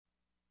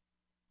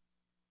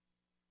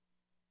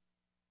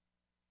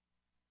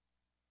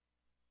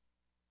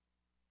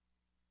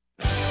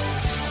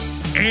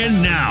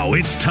And now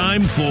it's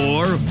time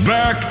for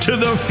Back to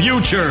the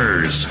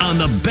Futures on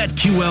the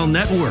BetQL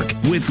Network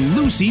with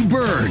Lucy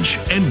Burge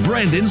and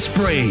Brandon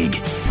Sprague.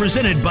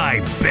 Presented by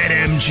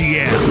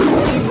BetMGM.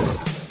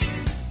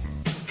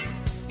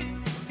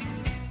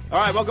 All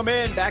right, welcome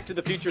in. Back to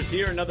the Futures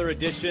here. Another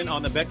edition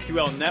on the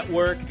BetQL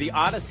Network, the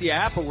Odyssey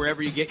app, or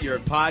wherever you get your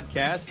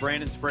podcast.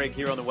 Brandon Sprague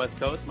here on the West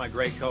Coast. My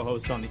great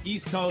co-host on the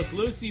East Coast,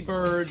 Lucy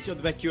Burge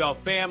of the BetQL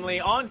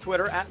family, on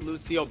Twitter at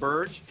Lucio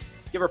Burge.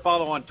 Give her a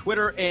follow on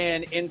Twitter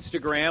and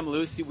Instagram.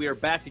 Lucy, we are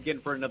back again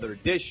for another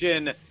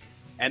edition,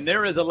 and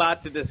there is a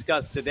lot to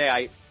discuss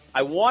today.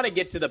 I want to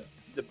get to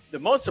the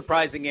most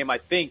surprising game, I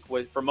think,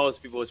 was for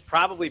most people was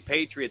probably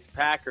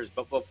Patriots-Packers.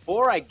 But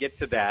before I get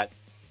to that,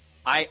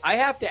 I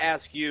have to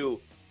ask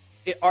you,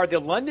 are the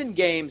London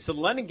games, so the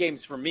London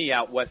games for me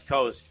out West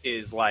Coast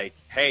is like,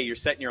 hey, you're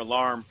setting your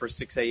alarm for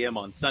 6 a.m.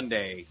 on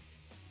Sunday.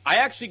 I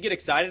actually get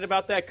excited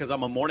about that because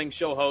I'm a morning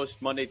show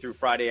host Monday through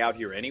Friday out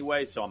here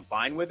anyway, so I'm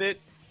fine with it.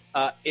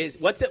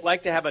 What's it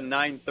like to have a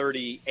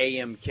 9:30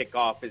 a.m.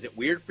 kickoff? Is it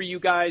weird for you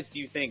guys? Do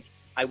you think,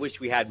 I wish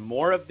we had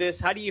more of this?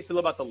 How do you feel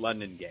about the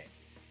London game?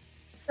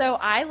 So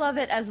I love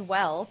it as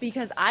well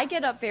because I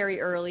get up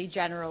very early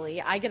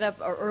generally. I get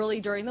up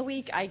early during the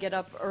week. I get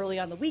up early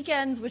on the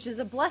weekends, which is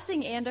a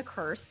blessing and a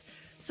curse.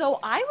 So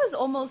I was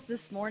almost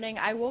this morning,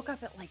 I woke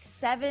up at like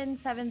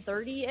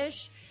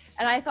 7:30-ish,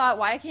 and I thought,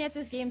 why can't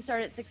this game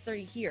start at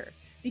 6:30 here?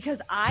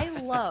 Because I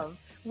love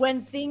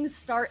when things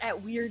start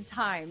at weird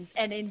times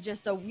and in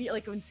just a weird,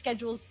 like when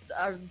schedules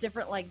are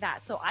different like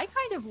that. So I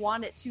kind of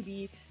want it to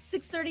be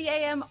 6:30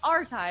 a.m.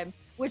 our time,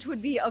 which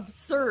would be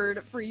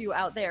absurd for you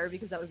out there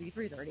because that would be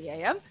 3:30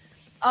 a.m.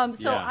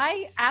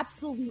 I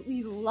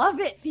absolutely love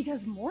it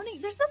because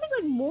there's nothing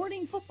like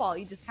morning football.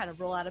 You just kind of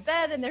roll out of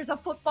bed and there's a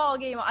football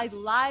game, a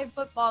live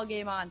football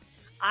game on.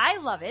 I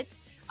love it.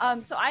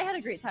 So I had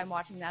a great time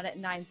watching that at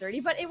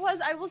 9:30, but it was,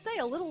 I will say,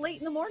 a little late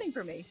in the morning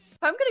for me.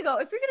 If you're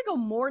going to go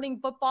morning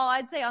football,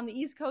 I'd say on the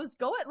East Coast,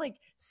 go at like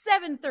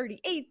 7:30,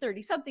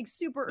 8:30, something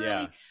super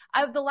early.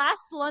 The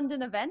last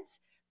London event,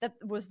 that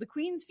was the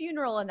Queen's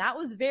funeral, and that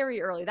was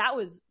very early. That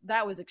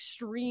was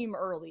extreme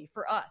early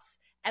for us,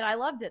 and I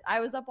loved it. I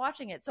was up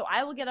watching it, so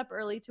I will get up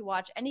early to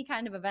watch any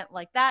kind of event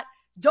like that.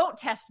 Don't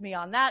test me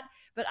on that,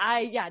 but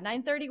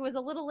 9:30 was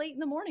a little late in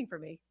the morning for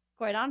me,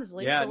 quite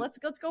honestly. Yeah, so let's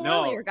go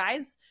earlier,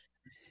 guys.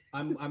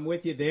 I'm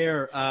with you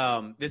there.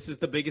 This is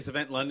the biggest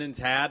event London's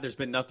had. There's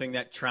been nothing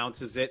that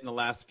trounces it in the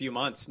last few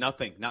months.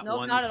 Nothing. Not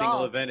one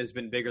single event has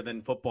been bigger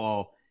than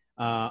football,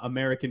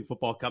 American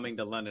football coming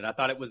to London. I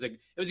thought it was a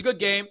good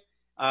game.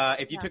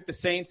 If you took the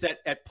Saints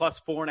at plus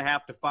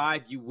 4.5 to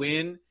 5, you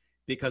win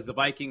because the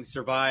Vikings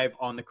survive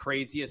on the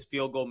craziest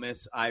field goal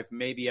miss I've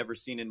maybe ever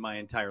seen in my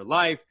entire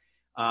life.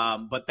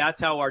 But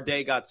that's how our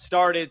day got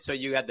started. So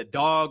you had the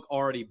dog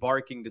already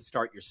barking to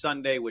start your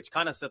Sunday, which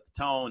kind of set the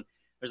tone.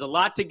 There's a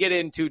lot to get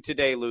into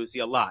today, Lucy,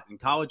 a lot. In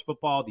college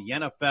football, the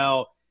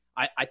NFL,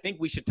 I think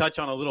we should touch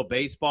on a little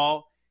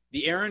baseball.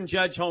 The Aaron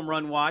Judge home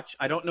run watch.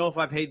 I don't know if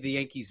I've hated the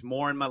Yankees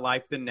more in my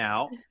life than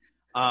now.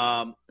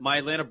 My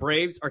Atlanta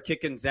Braves are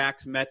kicking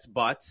Zach's Mets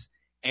butts,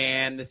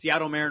 and the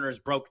Seattle Mariners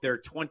broke their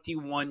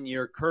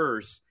 21-year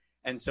curse.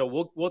 And so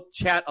we'll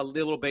chat a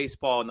little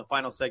baseball in the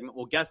final segment.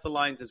 We'll guess the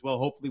lines as well,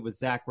 hopefully with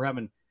Zach. We're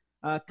having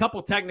a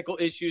couple technical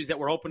issues that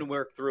we're hoping to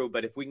work through,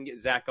 but if we can get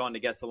Zach on to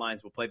guess the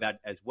lines, we'll play that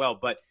as well.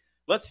 But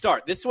let's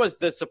start. This was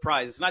the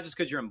surprise. It's not just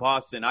because you're in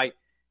Boston. I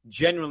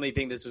genuinely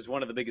think this was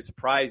one of the biggest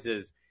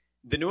surprises.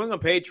 The New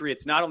England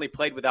Patriots not only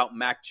played without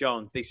Mac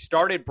Jones, they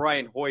started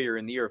Brian Hoyer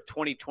in the year of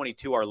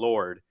 2022, our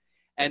Lord.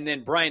 And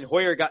then Brian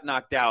Hoyer got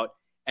knocked out,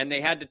 and they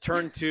had to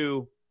turn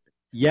to,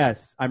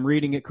 yes, I'm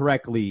reading it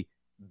correctly,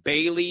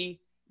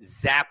 Bailey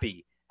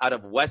Zappi out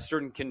of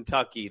Western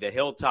Kentucky, the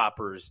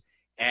Hilltoppers.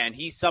 And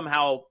he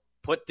somehow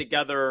put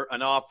together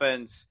an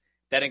offense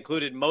that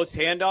included most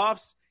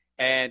handoffs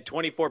and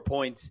 24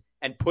 points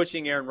and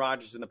pushing Aaron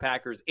Rodgers and the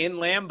Packers in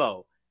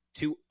Lambeau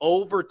to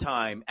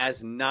overtime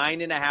as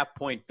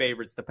 9.5-point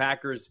favorites. The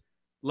Packers,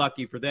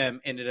 lucky for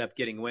them, ended up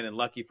getting a win, and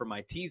lucky for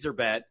my teaser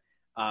bet,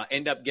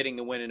 end up getting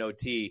the win in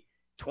OT,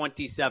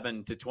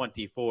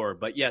 27-24.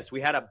 But yes,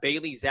 we had a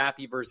Bailey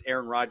Zappi versus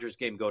Aaron Rodgers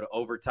game go to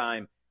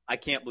overtime. I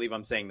can't believe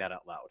I'm saying that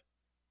out loud.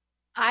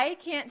 I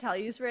can't tell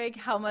you, Sprague,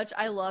 how much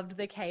I loved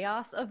the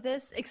chaos of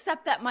this,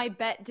 except that my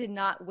bet did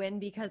not win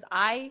because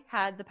I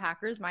had the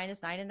Packers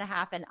minus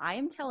 9.5. And I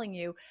am telling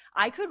you,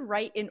 I could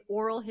write an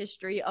oral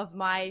history of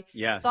my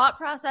thought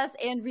process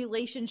and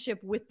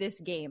relationship with this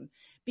game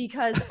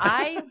because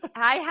I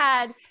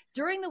had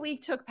during the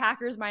week took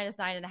Packers minus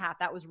 9.5.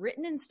 That was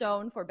written in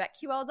stone for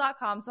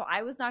BetQL.com. So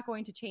I was not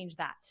going to change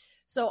that.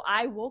 So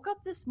I woke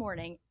up this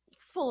morning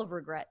full of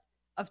regret.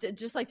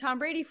 Just like Tom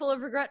Brady, full of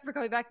regret for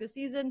coming back this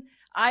season,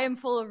 I am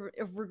full of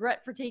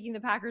regret for taking the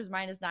Packers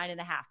minus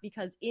 9.5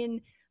 because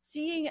in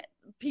seeing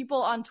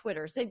people on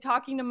Twitter,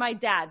 talking to my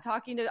dad,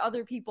 talking to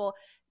other people,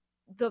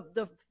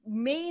 the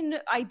main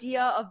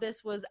idea of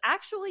this was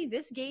actually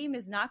this game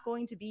is not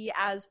going to be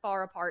as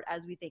far apart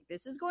as we think.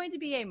 This is going to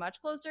be a much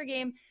closer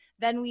game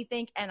than we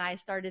think. And I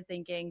started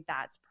thinking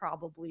that's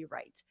probably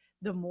right.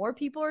 The more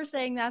people are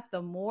saying that,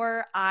 the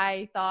more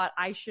I thought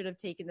I should have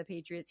taken the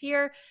Patriots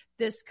here.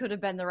 This could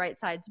have been the right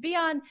side to be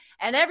on.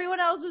 And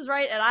everyone else was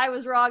right and I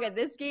was wrong at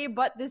this game.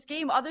 But this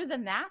game, other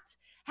than that,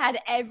 had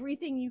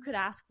everything you could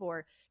ask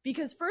for.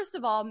 Because first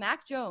of all,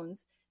 Mac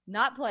Jones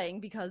not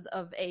playing because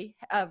of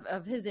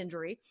his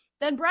injury.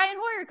 Then Brian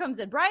Hoyer comes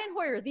in. Brian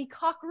Hoyer, the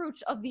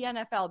cockroach of the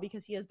NFL,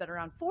 because he has been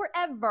around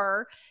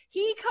forever.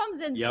 He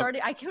comes in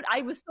starting.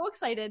 I was so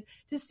excited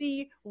to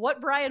see what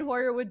Brian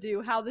Hoyer would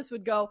do, how this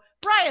would go.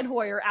 Brian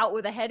Hoyer out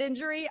with a head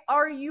injury.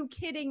 Are you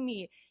kidding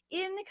me?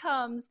 In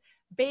comes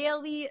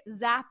Bailey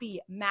Zappi,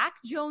 Mac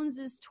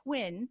Jones's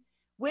twin,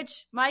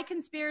 which my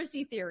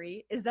conspiracy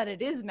theory is that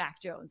it is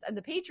Mac Jones. And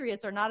the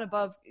Patriots are not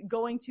above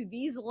going to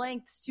these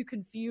lengths to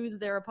confuse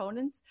their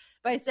opponents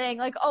by saying,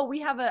 like, oh, we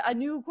have a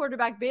new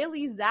quarterback,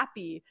 Bailey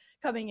Zappi,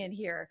 coming in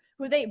here.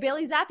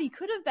 Bailey Zappi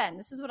could have been,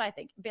 this is what I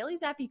think, Bailey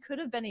Zappi could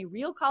have been a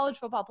real college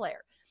football player.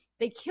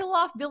 They kill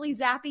off Billy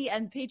Zappi,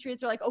 and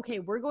Patriots are like, okay,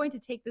 we're going to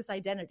take this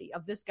identity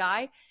of this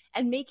guy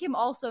and make him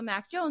also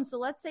Mac Jones. So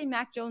let's say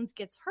Mac Jones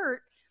gets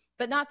hurt,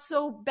 but not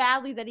so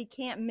badly that he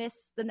can't miss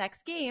the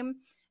next game.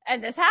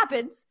 And this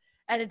happens,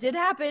 and it did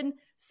happen.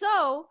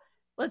 So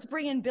let's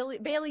bring in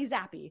Bailey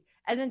Zappi.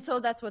 And then so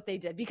that's what they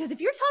did. Because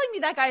if you're telling me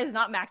that guy is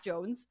not Mac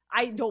Jones,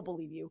 I don't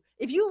believe you.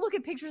 If you look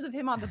at pictures of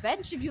him on the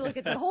bench, if you look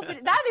at the whole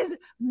video, that is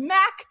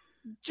Mac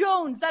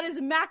Jones. That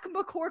is Mac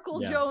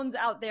McCorkle Jones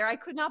out there. I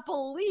could not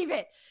believe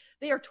it.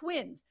 They are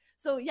twins.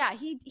 So yeah,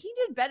 he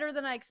did better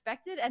than I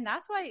expected. And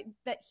that's why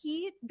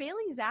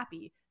Bailey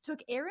Zappi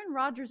took Aaron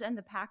Rodgers and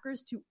the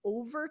Packers to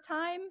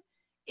overtime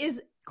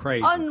is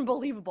crazy.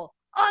 Unbelievable,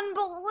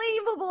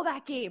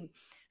 that game.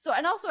 So,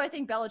 and also I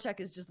think Belichick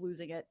is just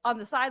losing it on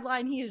the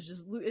sideline. He is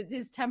just,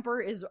 his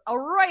temper is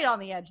right on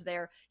the edge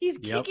there. He's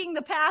kicking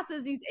the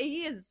passes.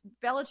 He is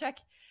Belichick.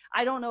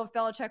 I don't know if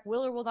Belichick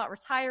will or will not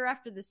retire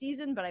after the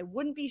season, but I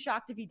wouldn't be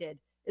shocked if he did,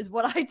 is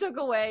what I took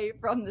away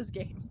from this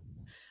game.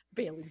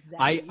 Bailey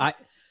Zappi.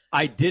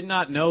 I did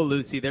not know,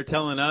 Lucy. They're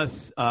telling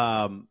us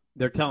behind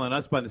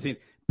the scenes.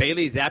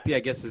 Bailey Zappi, I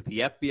guess, is the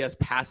FBS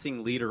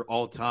passing leader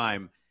all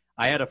time.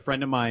 I had a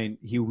friend of mine,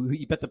 he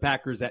bet the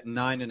Packers at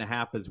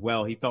 9.5 as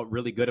well. He felt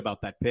really good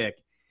about that pick.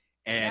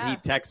 And he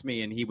texted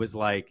me and he was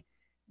like,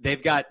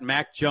 they've got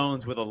Mac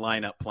Jones with a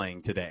lineup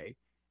playing today.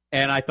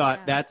 And I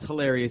thought that's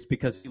hilarious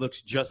because he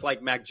looks just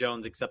like Mac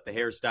Jones, except the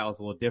hairstyle is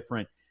a little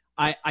different.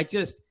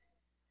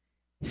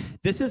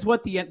 This is why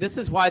the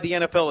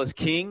NFL is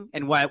king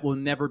and why it will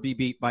never be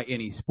beat by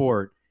any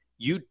sport.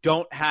 You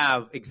don't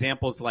have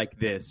examples like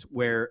this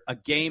where a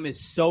game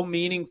is so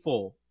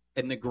meaningful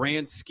in the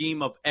grand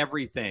scheme of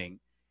everything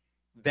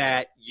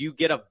that you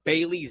get a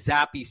Bailey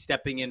Zappi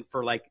stepping in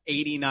for like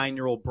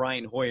 89-year-old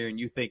Brian Hoyer and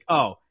you think,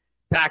 oh,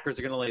 Packers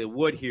are going to lay the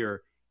wood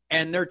here.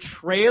 And they're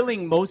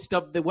trailing most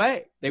of the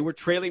way. They were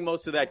trailing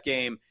most of that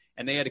game,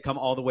 and they had to come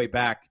all the way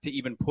back to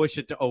even push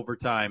it to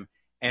overtime.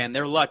 And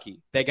they're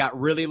lucky. They got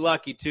really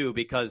lucky, too,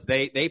 because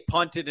they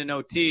punted in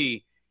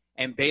OT,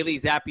 and Bailey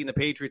Zappi and the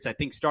Patriots, I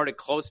think, started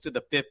close to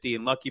the 50,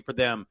 and lucky for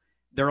them,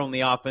 their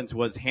only offense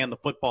was hand the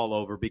football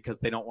over because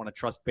they don't want to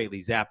trust Bailey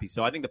Zappi.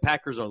 So I think the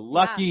Packers are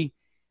lucky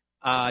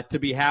to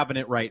be having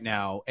it right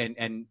now, and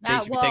they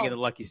should be thanking the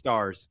lucky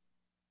stars.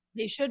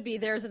 They should be.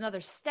 There's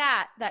another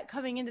stat that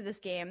coming into this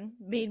game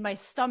made my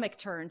stomach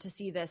turn to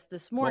see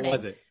this morning. What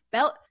was it?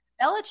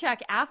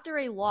 Belichick, after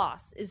a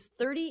loss, is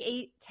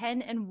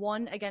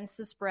 38-10-1 against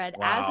the spread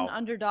as an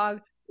underdog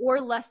or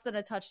less than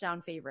a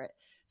touchdown favorite.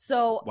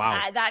 So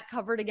that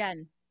covered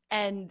again.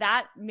 And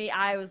that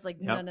I was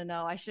like,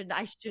 no, I should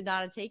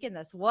not have taken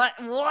this. What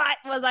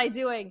was I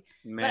doing?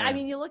 Man. But I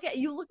mean, you look at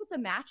the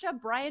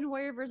matchup, Brian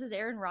Hoyer versus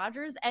Aaron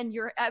Rodgers, and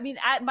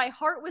my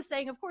heart was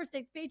saying, of course,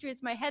 take the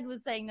Patriots. My head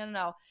was saying,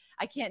 no,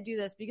 I can't do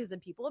this because then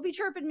people will be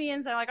chirping me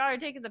and saying like, oh, you're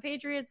taking the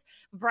Patriots,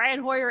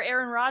 Brian Hoyer,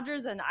 Aaron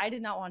Rodgers, and I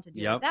did not want to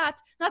do that.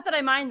 Not that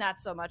I mind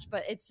that so much,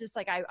 but it's just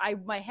like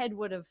my head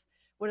would have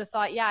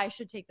thought, I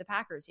should take the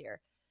Packers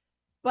here.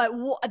 But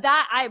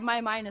my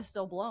mind is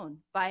still blown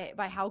by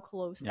how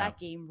close that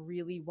game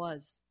really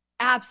was.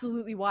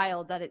 Absolutely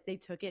wild that they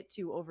took it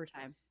to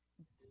overtime.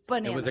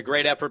 Bananas. It was a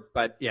great effort,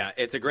 but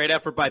it's a great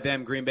effort by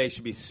them. Green Bay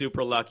should be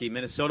super lucky.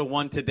 Minnesota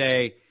won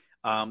today.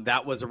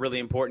 That was a really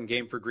important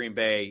game for Green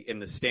Bay in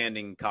the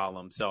standing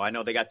column. So I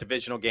know they got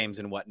divisional games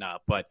and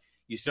whatnot, but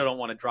you still don't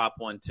want to drop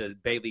one to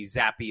Bailey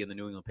Zappi and the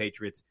New England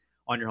Patriots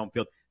on your home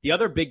field. The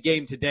other big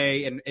game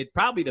today, and it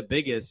probably the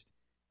biggest.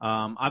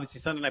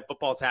 Obviously, Sunday Night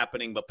Football is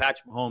happening, but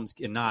Patrick Mahomes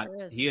cannot.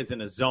 Sure is. He is in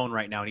a zone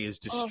right now, and he is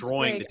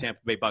destroying the Tampa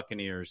Bay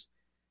Buccaneers.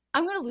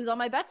 I'm going to lose all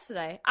my bets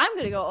today. I'm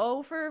going to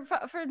go 0 for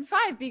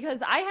 5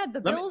 because I had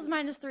the Bills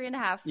minus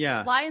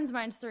 3.5, Lions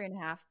minus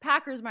 3.5,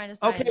 Packers minus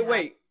 9.5. Okay,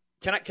 wait.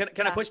 Can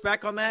I push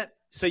back on that?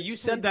 So you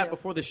said that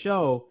before the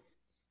show.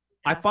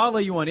 I follow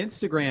you on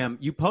Instagram.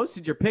 You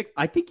posted your picks.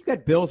 I think you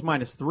got Bills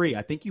minus 3.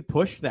 I think you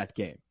pushed that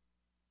game.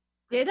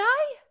 Did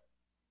I?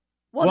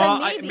 Well,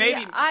 then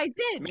maybe I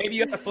did. Maybe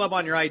you had a flub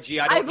on your IG.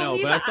 I don't know,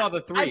 but I saw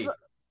the 3.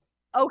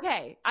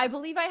 Okay, I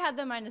believe I had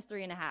them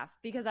 -3.5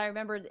 because I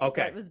remember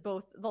it was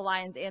both the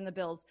Lions and the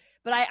Bills.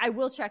 But I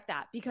will check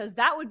that because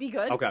that would be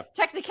good. Okay.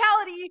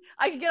 Technicality,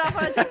 I could get off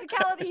on a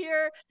technicality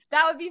here.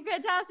 That would be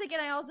fantastic.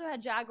 And I also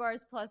had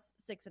Jaguars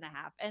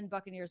 +6.5 and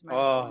Buccaneers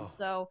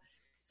 -1.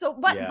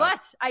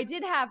 But I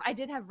did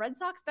have Red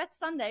Sox Bet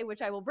Sunday,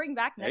 which I will bring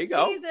back next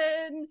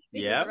season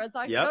because the Red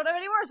Sox don't have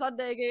any more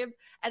Sunday games,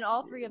 and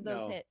all three of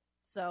those hit.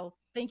 So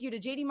thank you to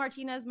JD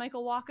Martinez,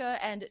 Michael Waka,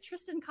 and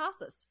Tristan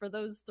Casas for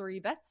those 3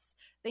 bets.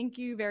 Thank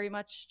you very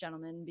much,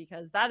 gentlemen,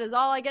 because that is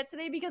all I get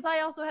today because I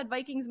also had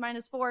Vikings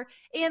 -4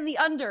 and the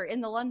under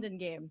in the London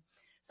game.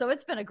 So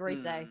it's been a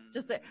great day.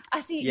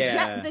 I see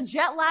the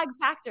jet lag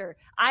factor.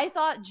 I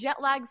thought jet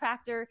lag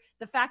factor,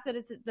 the fact that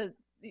it's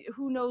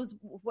who knows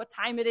what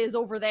time it is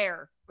over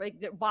there, like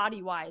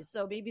body wise.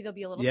 So maybe they'll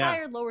be a little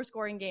tired, lower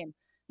scoring game.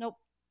 Nope,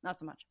 not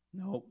so much.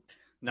 Nope.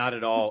 Not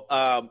at all.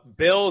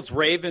 Bills,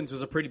 Ravens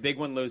was a pretty big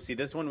one, Lucy.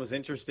 This one was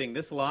interesting.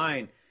 This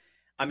line,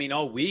 I mean,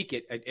 all week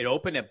it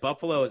opened at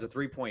Buffalo as a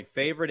 3-point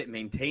favorite. It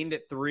maintained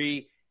at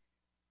 3.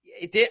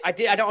 It did. I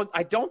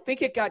don't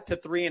think it got to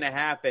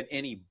 3.5 at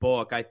any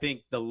book. I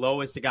think the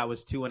lowest it got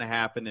was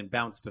 2.5 and then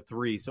bounced to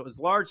 3. So it was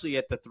largely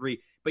at the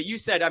 3. But you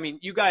said, I mean,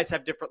 you guys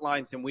have different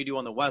lines than we do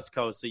on the West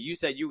Coast. So you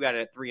said you got it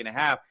at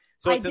 3.5.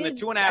 So it's in the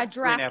 2.5,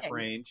 3.5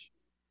 range.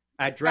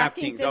 At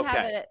DraftKings, did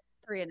have it at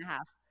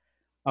 3.5.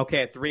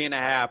 Okay, at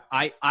 3.5.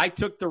 I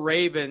took the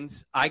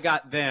Ravens. I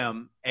got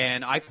them,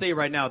 and I say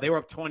right now they were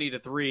up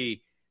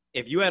 20-3.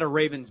 If you had a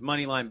Ravens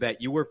money line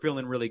bet, you were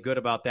feeling really good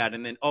about that.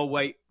 And then,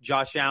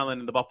 Josh Allen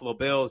and the Buffalo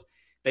Bills,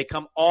 they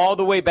come all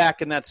the way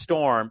back in that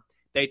storm.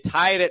 They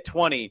tie it at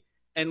 20.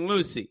 And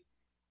Lucy,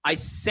 I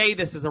say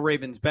this as a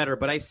Ravens bettor,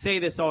 but I say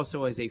this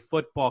also as a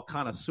football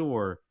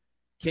connoisseur.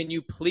 Can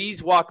you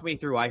please walk me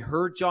through? I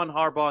heard John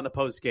Harbaugh in the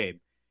postgame.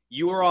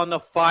 You were on the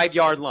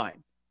 5-yard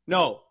line.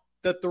 No,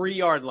 the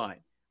 3-yard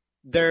line.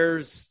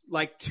 There's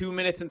like 2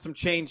 minutes and some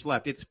change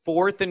left. It's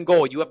 4th and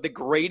goal. You have the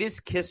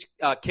greatest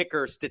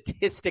kicker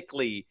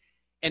statistically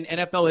in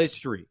NFL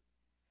history,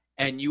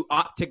 and you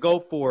opt to go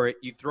for it.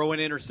 You throw an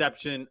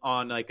interception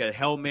on like a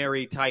Hail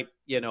Mary type,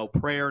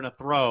 prayer and a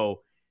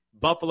throw.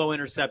 Buffalo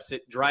intercepts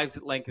it, drives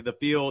it length of the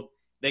field.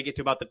 They get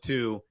to about the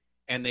 2,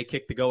 and they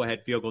kick the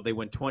go-ahead field goal. They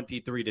win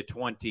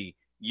 23-20.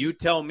 You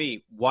tell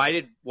me, why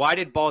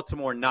did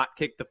Baltimore not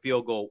kick the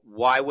field goal?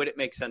 Why would it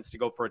make sense to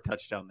go for a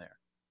touchdown there?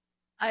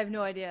 I have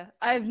no idea.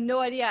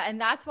 And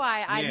that's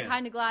why I'm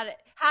kind of glad it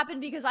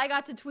happened because I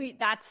got to tweet,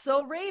 "That's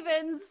so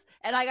Ravens."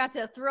 And I got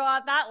to throw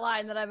out that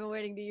line that I've been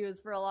waiting to use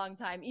for a long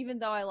time, even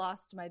though I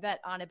lost my bet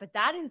on it. But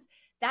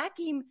that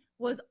game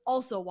was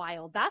also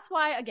wild. That's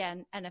why,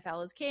 again,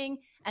 NFL is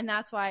king. And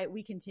that's why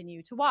we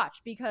continue to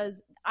watch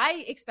because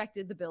I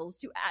expected the Bills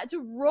to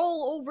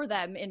roll over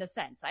them in a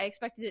sense. I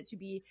expected it to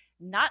be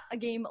not a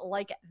game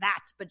like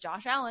that. But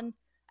Josh Allen,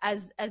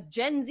 as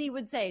Gen Z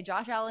would say,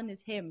 Josh Allen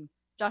is him.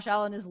 Josh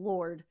Allen is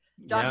Lord.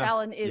 Josh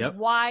Allen is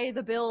why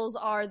the Bills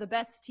are the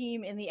best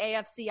team in the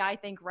AFC, I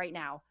think, right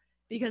now.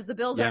 Because the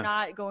Bills are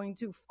not going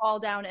to fall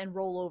down and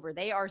roll over.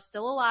 They are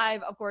still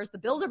alive. Of course, the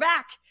Bills are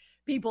back,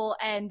 people.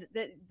 And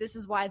this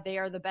is why they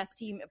are the best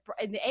team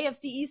in the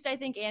AFC East, I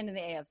think, and in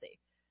the AFC.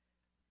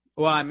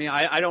 Well, I mean,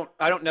 I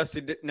don't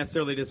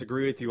necessarily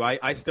disagree with you.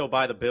 I still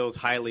buy the Bills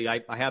highly.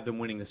 I have them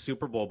winning the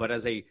Super Bowl. But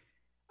as a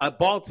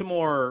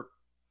Baltimore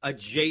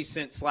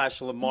adjacent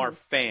 / Lamar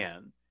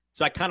fan,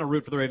 so I kind of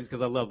root for the Ravens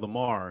because I love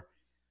Lamar.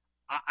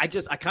 I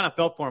kind of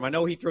felt for him. I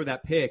know he threw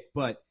that pick,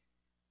 but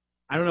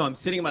I don't know. I'm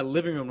sitting in my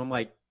living room. I'm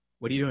like,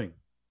 what are you doing?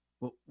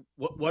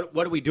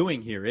 What are we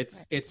doing here?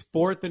 It's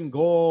 4th and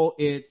goal.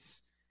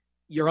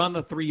 You're on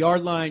the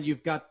 3-yard line.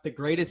 You've got the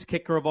greatest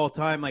kicker of all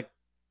time. Like,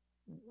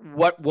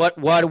 what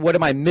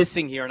am I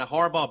missing here? And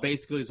Harbaugh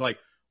basically is like,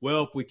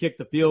 well, if we kick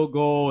the field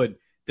goal and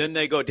then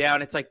they go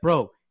down, it's like,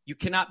 bro, you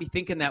cannot be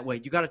thinking that way.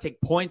 You got to take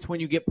points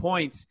when you get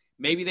points.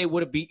 Maybe they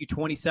would have beat you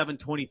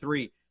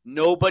 27-23.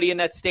 Nobody in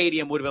that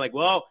stadium would have been like,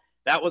 well,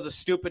 that was a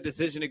stupid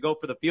decision to go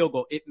for the field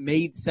goal. It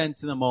made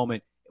sense in the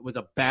moment. It was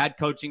a bad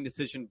coaching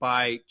decision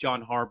by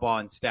John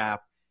Harbaugh and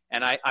staff.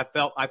 And I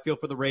feel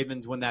for the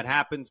Ravens when that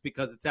happens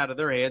because it's out of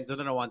their hands. They're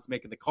the ones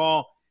making the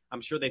call.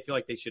 I'm sure they feel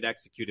like they should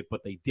execute it,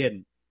 but they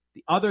didn't.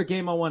 The other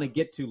game I want to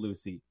get to,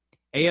 Lucy,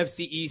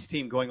 AFC East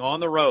team going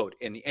on the road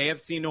in the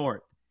AFC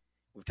North.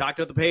 We've talked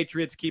about the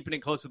Patriots keeping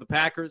it close with the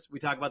Packers. We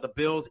talk about the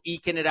Bills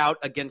eking it out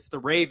against the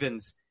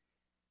Ravens.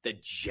 The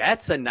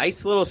Jets, a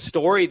nice little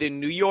story. The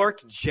New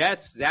York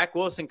Jets, Zach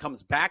Wilson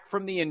comes back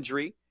from the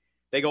injury.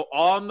 They go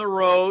on the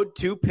road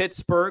to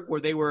Pittsburgh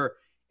where they were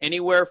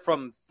anywhere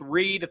from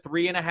 3 to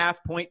 3.5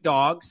 point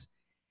dogs.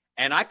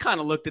 And I kind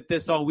of looked at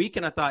this all week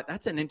and I thought,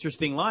 that's an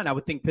interesting line. I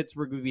would think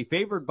Pittsburgh would be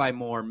favored by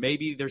more.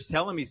 Maybe they're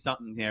telling me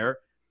something here.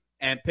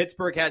 And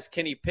Pittsburgh has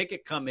Kenny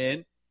Pickett come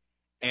in.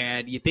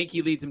 And you think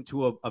he leads them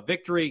to a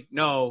victory?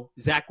 No.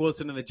 Zach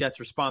Wilson and the Jets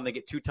respond. They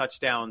get 2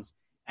 touchdowns,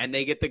 and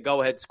they get the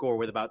go-ahead score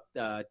with about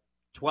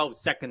 12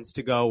 seconds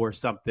to go or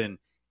something.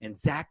 And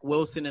Zach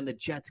Wilson and the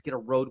Jets get a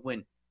road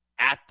win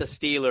at the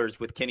Steelers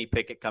with Kenny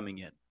Pickett coming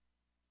in.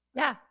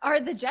 Yeah. Are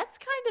the Jets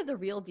kind of the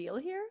real deal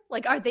here?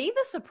 Like, are they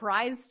the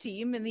surprise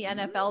team in the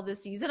NFL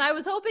this season? I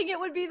was hoping it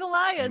would be the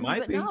Lions,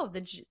 but no,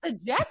 the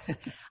Jets.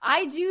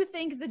 I do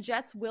think the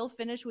Jets will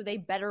finish with a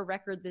better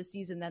record this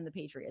season than the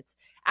Patriots.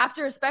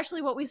 After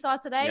especially what we saw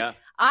today,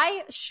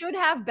 I should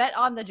have bet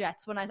on the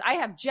Jets. When I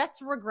have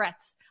Jets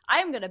regrets. I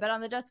am going to bet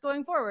on the Jets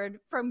going forward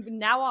from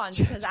now on,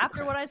 because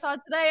after what I saw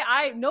today,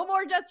 no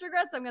more Jets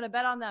regrets. I'm going to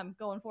bet on them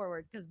going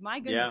forward, because my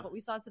goodness, what we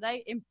saw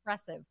today,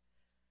 impressive.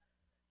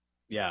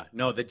 Yeah,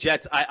 no, the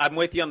Jets, I'm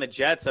with you on the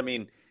Jets. I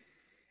mean,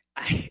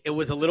 it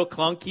was a little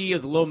clunky. It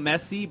was a little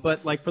messy,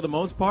 but, like, for the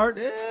most part,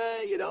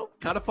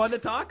 kind of fun to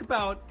talk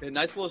about. A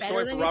nice little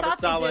story for Robert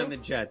Saleh and the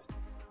Jets.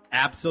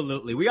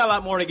 Absolutely. We got a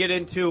lot more to get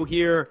into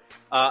here.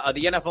 The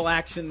NFL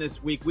action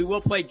this week. We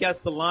will play Guess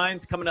the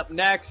Lines coming up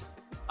next.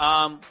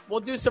 We'll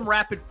do some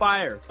rapid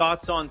fire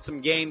thoughts on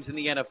some games in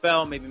the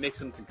NFL, maybe mix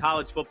in some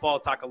college football,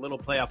 talk a little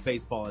playoff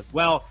baseball as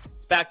well.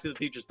 It's Back to the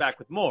Futures, back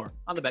with more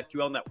on the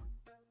BetQL Network.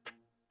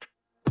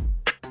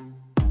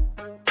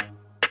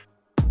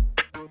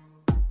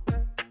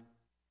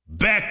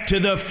 Back to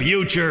the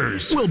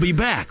Futures. We'll be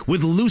back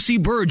with Lucy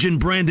Burge and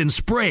Brandon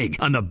Sprague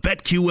on the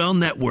BetQL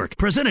Network,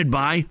 presented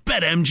by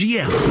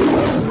BetMGM.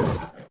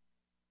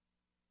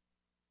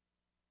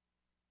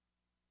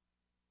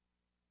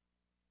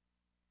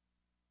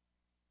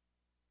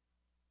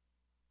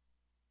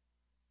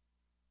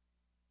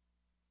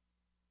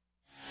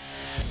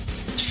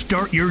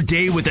 Start your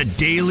day with a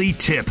daily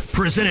tip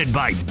presented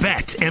by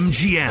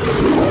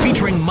BetMGM,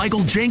 featuring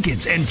Michael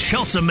Jenkins and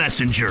Chelsea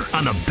Messenger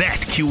on the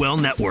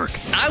BetQL Network.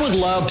 I would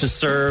love to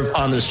serve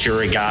on this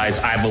jury, guys.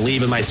 I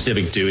believe in my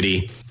civic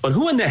duty. But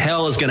who in the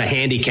hell is going to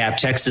handicap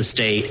Texas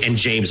State and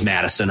James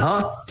Madison,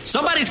 huh?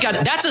 Somebody's got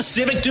it. That's a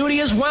civic duty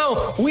as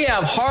well. We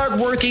have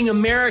hardworking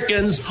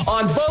Americans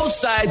on both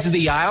sides of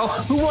the aisle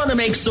who want to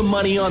make some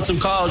money on some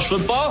college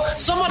football.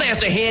 Someone has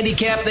to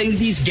handicap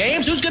these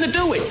games. Who's going to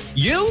do it?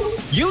 You?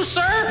 You,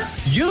 sir?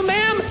 You,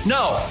 ma'am?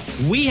 No,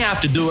 we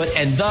have to do it.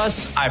 And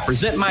thus, I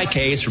present my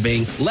case for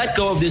being let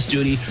go of this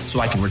duty so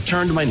I can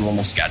return to my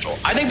normal schedule.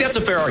 I think that's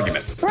a fair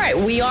argument. Right.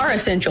 We are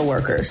essential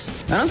workers.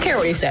 I don't care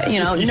what you say.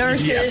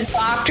 Nurses,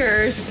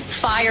 doctors,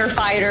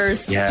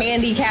 firefighters,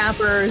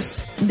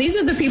 handicappers. These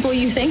are the people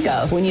you think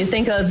of when you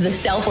think of the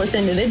selfless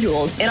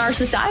individuals in our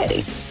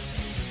society.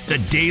 The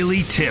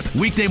Daily Tip,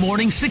 weekday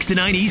morning 6 to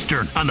 9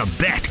 Eastern on the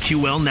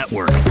BetQL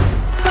Network.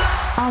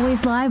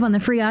 Always live on the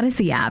free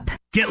Odyssey app.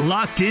 Get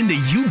locked into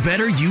You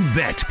Better You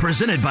Bet,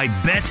 presented by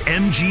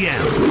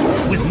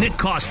BetMGM. With Nick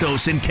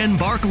Kostos and Ken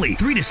Barkley,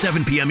 3 to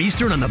 7 p.m.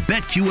 Eastern on the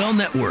BetQL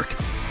Network.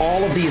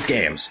 All of these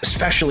games,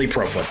 especially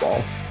pro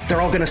football, they're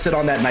all going to sit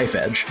on that knife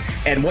edge.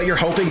 And what you're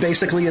hoping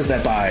basically is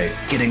that by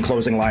getting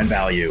closing line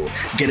value,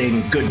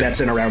 getting good bets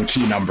in around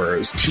key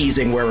numbers,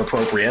 teasing where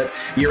appropriate,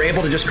 you're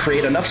able to just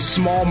create enough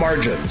small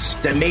margins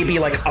that maybe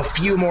like a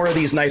few more of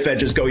these knife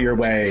edges go your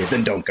way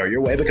than don't go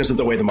your way because of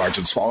the way the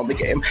margins fall in the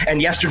game.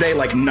 And yesterday,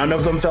 like none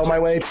of them fell my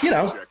way.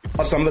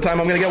 Some of the time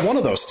I'm going to get one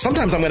of those.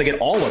 Sometimes I'm going to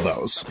get all of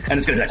those. And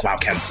it's going to be like, wow,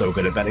 Ken's so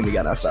good at betting the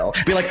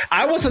NFL. Be like,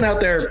 I wasn't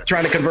out there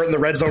trying to convert in the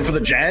red zone for the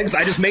Jags.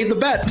 I just made the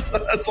bet.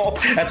 That's all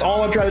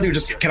I'm trying to do.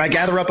 Just can I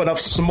gather up enough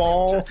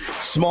small,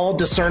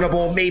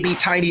 discernible, maybe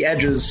tiny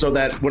edges so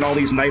that when all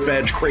these knife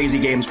edge crazy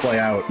games play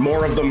out,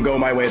 more of them go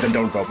my way than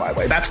don't go my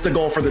way. That's the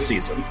goal for the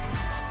season.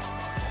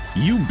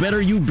 You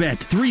Better You Bet,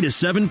 3 to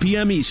 7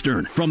 p.m.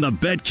 Eastern from the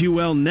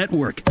BetQL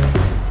Network.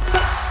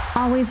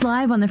 Always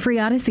live on the free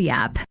Odyssey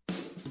app.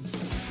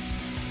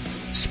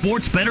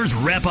 Sports bettors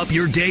wrap up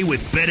your day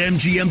with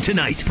BetMGM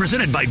Tonight,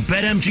 presented by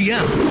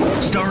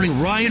BetMGM. Starring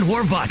Ryan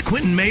Horvat,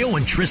 Quentin Mayo,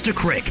 and Trista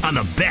Crick on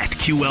the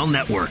BetQL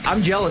Network.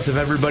 I'm jealous of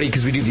everybody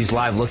because we do these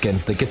live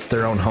look-ins that gets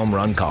their own home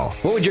run call.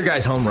 What would your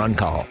guys' home run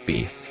call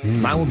be?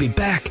 Mine would be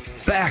back,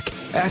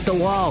 at the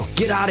wall,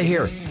 get out of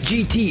here,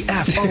 GTFOH.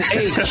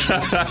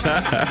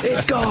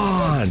 It's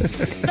gone.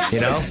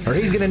 Or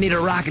he's going to need a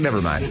rocket.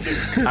 Never mind.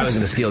 I was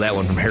going to steal that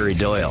one from Harry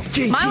Doyle.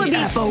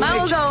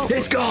 GTFOH.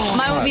 It's gone.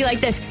 Mine would be like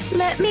this.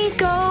 Let me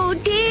go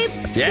deep.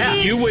 Yeah,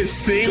 deep, you would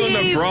sing deep,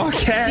 on the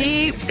broadcast.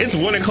 Deep. It's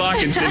 1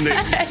 o'clock in Shindig.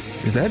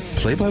 Is that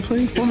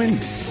play-by-play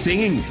woman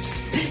singing?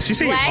 Is she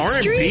saying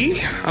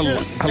R&B? I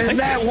like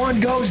that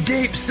one goes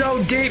deep,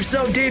 so deep,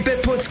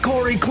 it puts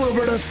Corey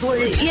Kluber to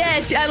sleep.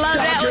 Yes, I love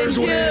Dodgers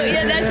that one too. Win.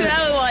 Yeah, that's what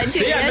I would want too.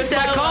 See, I missed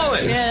my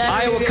calling.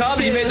 Iowa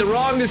Cubs, you made the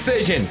wrong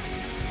decision.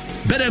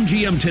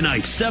 BetMGM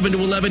Tonight, 7 to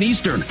 11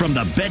 Eastern from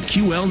the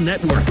BetQL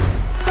Network.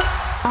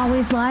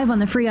 Always live on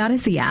the free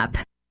Odyssey app.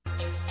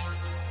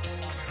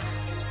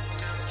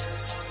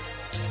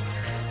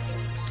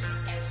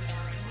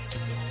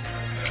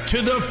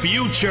 To the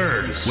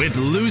Futures with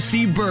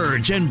Lucy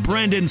Burge and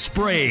Brandon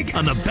Sprague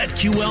on the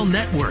BetQL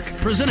Network,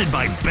 presented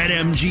by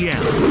BetMGM.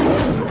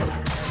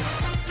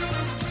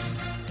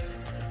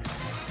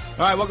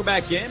 All right, welcome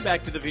back in.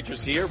 Back to the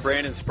Futures here.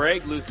 Brandon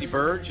Sprague, Lucy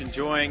Burge,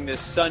 enjoying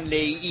this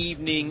Sunday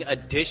evening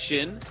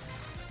edition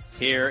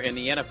here in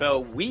the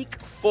NFL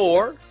Week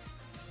 4.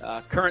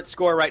 Current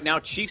score right now,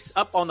 Chiefs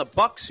up on the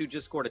Bucs, who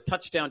just scored a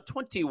touchdown,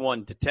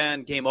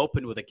 21-10. Game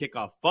opened with a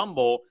kickoff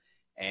fumble.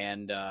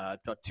 And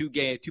two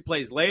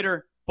plays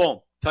later, boom,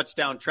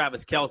 touchdown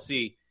Travis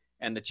Kelce,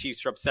 and the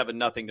Chiefs are up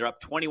 7-0. They're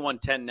up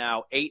 21-10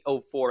 now,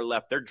 8:04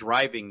 left. They're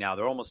driving now.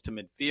 They're almost to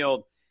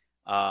midfield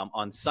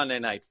on Sunday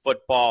Night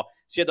Football.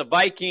 So you have the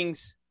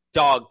Vikings,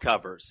 dog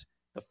covers.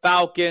 The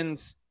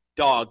Falcons,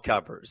 dog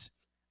covers.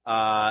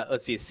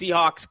 Let's see,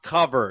 Seahawks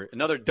cover,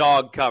 another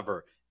dog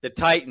cover. The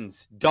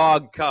Titans,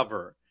 dog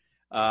cover.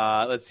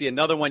 Let's see,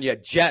 another one. You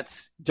had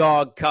Jets,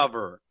 dog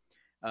cover.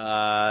 You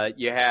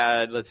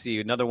had, let's see,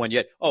 another one. You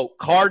had,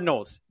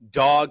 Cardinals,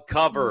 dog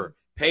cover.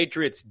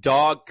 Patriots,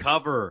 dog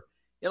cover.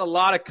 You had a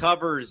lot of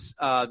covers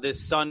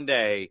this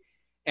Sunday.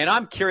 And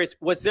I'm curious,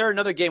 was there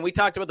another game? We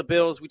talked about the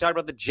Bills. We talked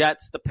about the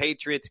Jets, the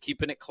Patriots,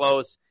 keeping it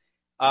close.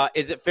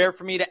 Is it fair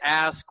for me to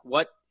ask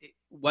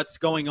what's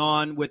going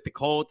on with the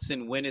Colts,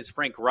 and when is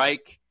Frank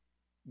Reich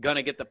going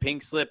to get the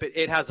pink slip?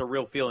 It has a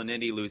real feel in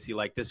Indy, Lucy,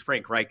 like this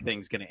Frank Reich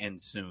thing's going to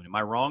end soon. Am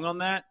I wrong on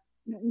that?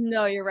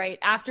 No, you're right.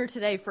 After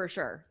today, for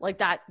sure. Like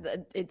that,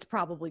 it's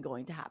probably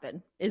going to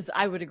happen.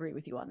 I would agree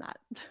with you on that.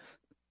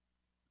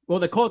 Well,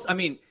 the Colts, I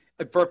mean,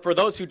 for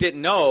those who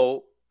didn't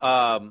know,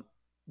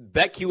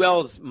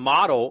 BetQL's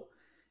model,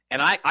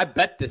 and I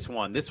bet this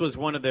one. This was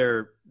one of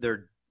their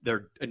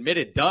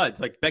admitted duds.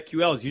 Like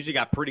BetQL's usually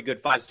got pretty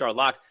good 5-star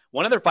locks.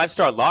 One of their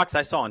 5-star locks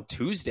I saw on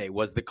Tuesday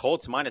was the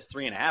Colts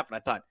 -3.5, and I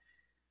thought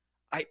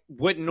I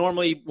wouldn't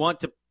normally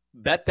want to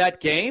bet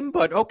that game,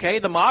 but okay,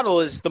 the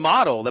model is the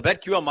model. The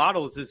BetQL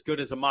model is as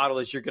good as a model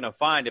as you're going to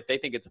find. If they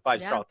think it's a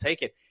 5-star, I'll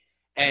take it.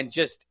 And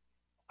just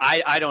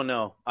I don't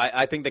know.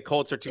 I think the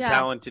Colts are too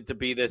talented to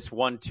be this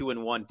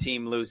 1-2-1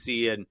 team,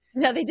 Lucy. And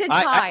yeah, they did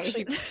tie.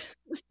 They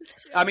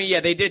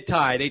did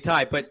tie. They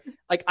tied. But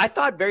like, I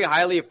thought very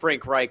highly of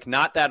Frank Reich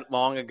not that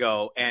long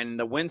ago, and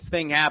the Wentz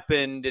thing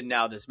happened, and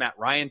now this Matt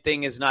Ryan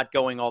thing is not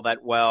going all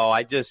that well.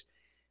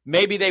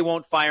 Maybe they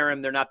won't fire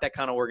him. They're not that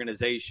kind of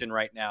organization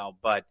right now,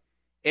 but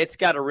it's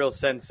got a real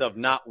sense of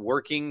not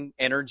working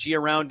energy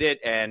around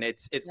it, and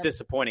it's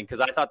disappointing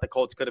because I thought the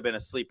Colts could have been a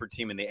sleeper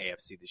team in the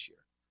AFC this year.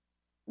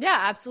 Yeah,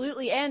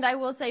 absolutely. And I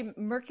will say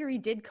Mercury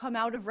did come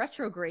out of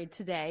retrograde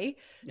today.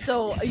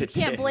 So Yes, you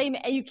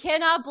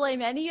cannot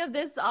blame any of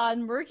this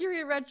on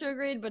Mercury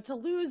retrograde, but to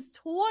lose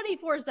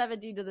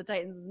 24-17 to the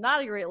Titans is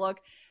not a great look,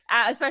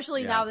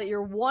 especially now that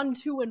you're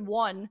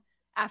 1-2-1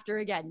 after,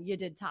 again, you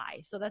did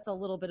tie. So that's a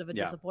little bit of a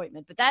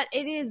disappointment. But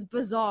it is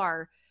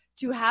bizarre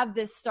to have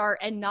this start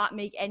and not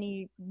make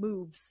any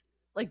moves.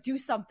 Like, do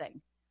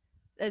something.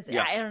 I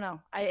don't know.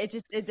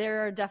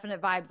 There are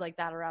definite vibes like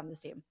that around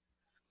this team.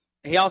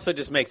 He also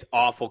just makes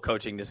awful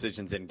coaching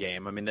decisions in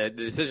game. I mean, the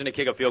decision to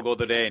kick a field goal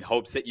today in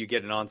hopes that you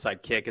get an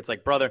onside kick. It's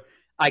like, brother,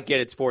 I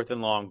get it's 4th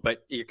and long,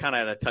 but you're kind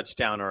of at a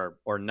touchdown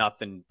or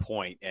nothing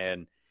point,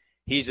 and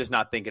he's just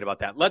not thinking about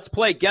that. Let's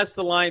play Guess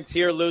the Lines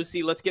here,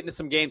 Lucy. Let's get into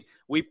some games.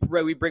 We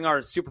bring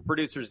our super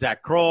producer,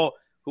 Zach Kroll,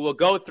 who will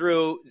go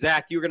through.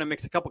 Zach, you're going to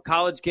mix a couple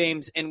college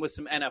games in with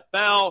some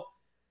NFL.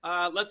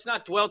 Let's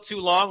not dwell too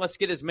long. Let's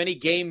get as many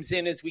games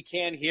in as we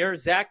can here.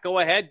 Zach, go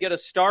ahead. Get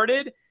us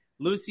started.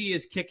 Lucy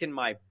is kicking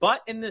my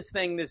butt in this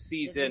thing this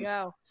season,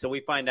 so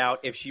we find out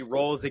if she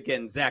rolls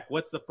again. Zach,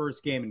 what's the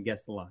first game and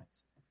Guess the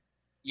Lines?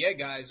 Yeah,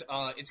 guys,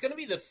 it's going to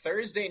be the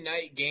Thursday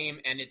night game,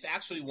 and it's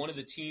actually one of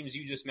the teams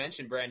you just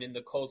mentioned, Brandon,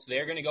 the Colts.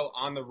 They're going to go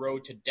on the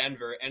road to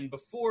Denver. And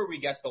before we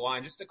guess the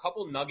line, just a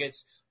couple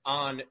nuggets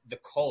on the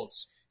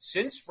Colts.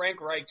 Since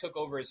Frank Reich took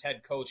over as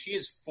head coach, he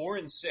is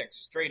 4-6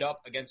 straight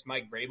up against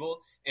Mike Vrabel,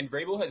 and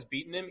Vrabel has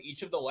beaten him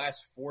each of the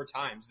last 4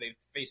 times they've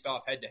faced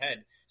off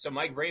head-to-head. So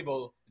Mike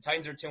Vrabel, the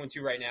Titans are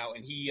 2-2 right now,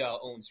 and he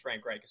owns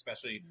Frank Reich,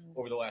 especially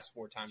over the last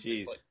 4 times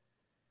they played.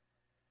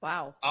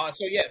 Wow.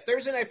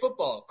 Thursday Night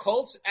Football.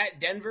 Colts at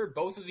Denver.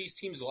 Both of these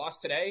teams lost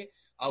today.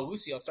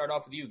 Lucy, I'll start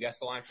off with you. Guess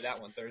the line for that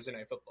one, Thursday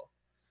Night Football.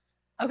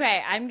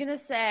 Okay, I'm going to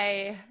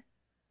say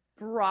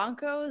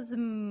Broncos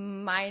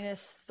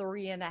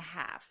 -3.5.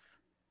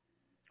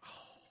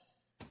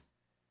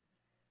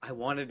 I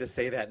wanted to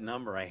say that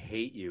number. I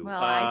hate you.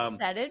 Well, I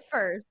said it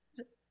first.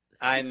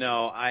 I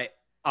know.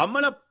 I'm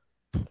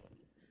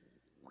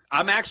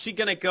actually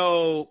going to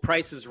go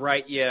Price is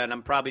Right. Yeah, and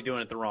I'm probably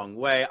doing it the wrong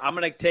way. I'm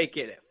going to take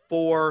it at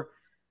 4.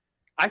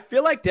 I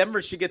feel like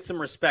Denver should get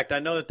some respect. I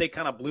know that they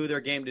kind of blew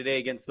their game today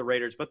against the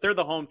Raiders, but they're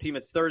the home team.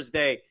 It's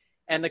Thursday,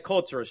 and the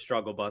Colts are a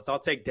struggle bus. I'll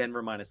take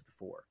Denver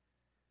 -4.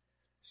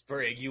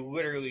 Sprague, you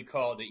literally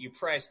called it. You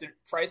priced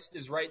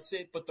is right,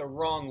 but the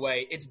wrong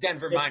way. It's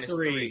Denver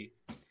 -3.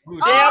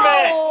 Damn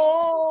it!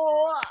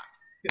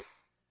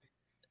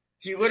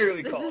 He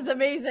literally called.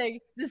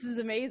 This is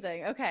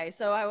amazing. Okay,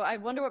 so I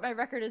wonder what my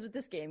record is with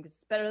this game because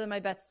it's better than my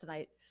bets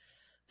tonight.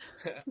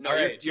 No,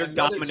 you're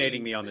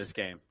dominating me on this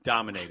game.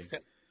 Dominating.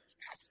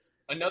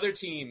 Another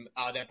team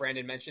that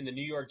Brandon mentioned, the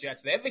New York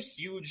Jets, they have a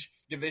huge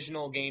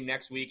divisional game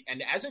next week.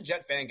 And as a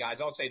Jet fan,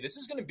 guys, I'll say this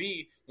is going to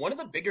be one of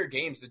the bigger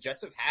games the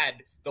Jets have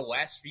had the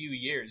last few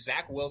years.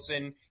 Zach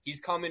Wilson, he's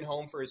coming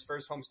home for his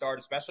first home start,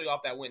 especially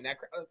off that win. That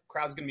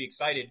crowd's going to be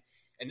excited.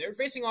 And they're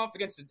facing off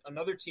against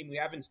another team we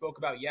haven't spoke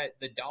about yet,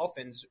 the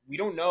Dolphins. We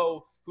don't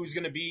know who's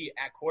going to be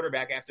at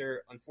quarterback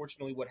after,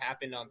 unfortunately, what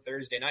happened on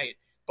Thursday night.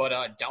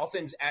 But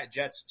Dolphins at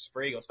Jets.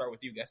 Sprague, I'll start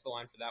with you. Guess the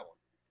line for that one.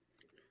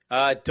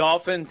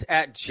 Dolphins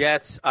at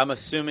Jets. I'm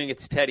assuming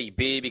it's Teddy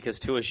B because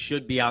Tua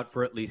should be out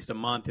for at least a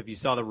month. If you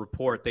saw the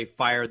report, they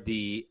fired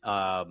the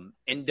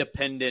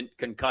independent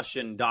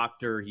concussion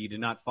doctor. He did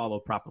not follow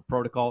proper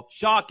protocol.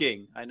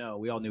 Shocking. I know.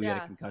 We all knew he had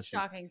a concussion.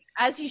 Shocking.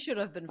 As he should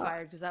have been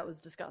fired because that was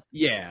disgusting.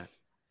 Yeah.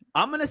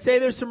 I'm going to say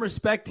there's some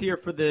respect here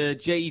for the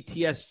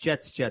Jets,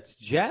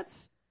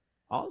 Jets.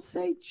 I'll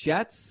say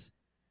Jets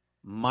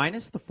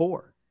minus the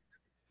 4.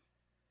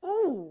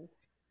 Ooh.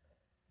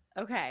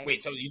 Okay.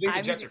 Wait, so you think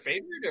the Jets are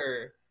favored,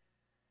 or?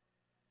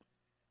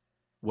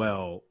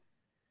 Well,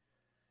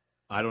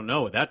 I don't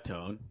know with that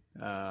tone.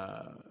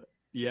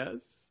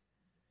 Yes.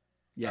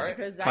 Yes.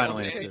 Right. Final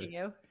answer.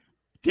 You.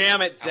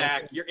 Damn it,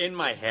 Zach. You're in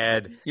my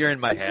head. You're in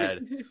my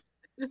head.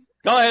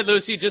 Go ahead,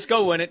 Lucy. Just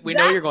go win it. We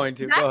know you're going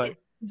to. Go ahead.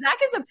 Zach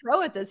is a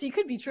pro at this. He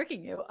could be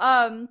tricking you.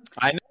 I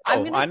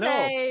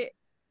know.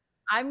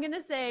 I'm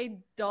gonna say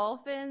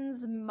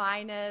Dolphins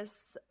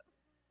minus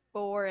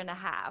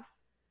 4.5.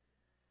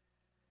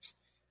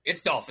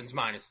 It's Dolphins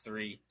minus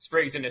 3.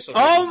 Sprague's initial.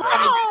 Oh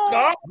my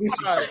God!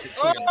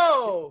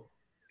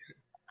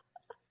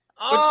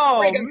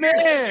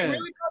 Man!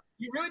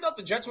 You really thought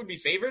the Jets would be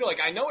favored? Like,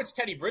 I know it's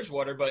Teddy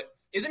Bridgewater, but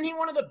isn't he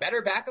one of the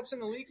better backups in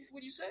the league?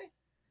 Would you say?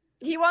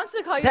 He wants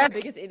to call you the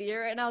biggest idiot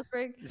right now,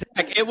 Sprague.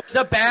 Zach, it was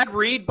a bad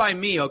read by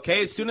me,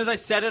 okay? As soon as I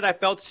said it, I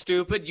felt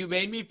stupid. You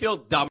made me feel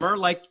dumber.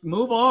 Like,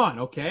 move on,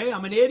 okay?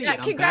 I'm an idiot. Yeah,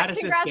 I'm bad at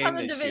this game on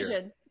the this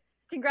division. Year.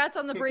 Congrats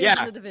on the Braves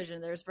in the division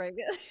there, Sprague.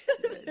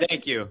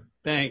 Thank you.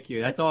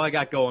 That's all I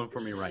got going for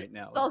me right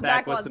now. That's all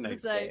Zach wants to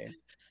say. Game?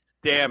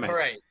 Damn it. All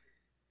right.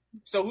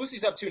 So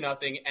Lucy's up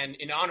 2-0, and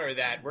in honor of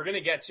that, we're going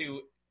to get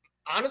to,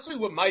 honestly,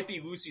 what might be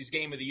Lucy's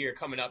game of the year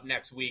coming up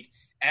next week.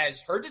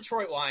 As her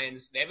Detroit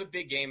Lions, they have a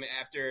big game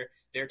after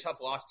their tough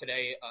loss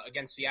today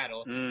against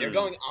Seattle. They're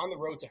going on the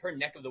road to her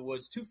neck of the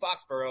woods, to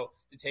Foxborough,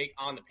 to take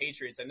on the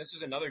Patriots. And this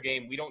is another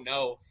game we don't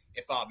know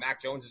if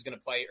Mac Jones is going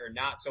to play or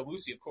not. So,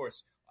 Lucy, of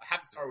course, I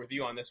have to start with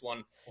you on this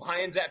one.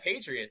 Lions at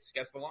Patriots.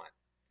 Guess the line.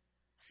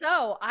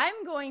 So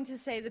I'm going to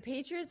say the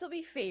Patriots will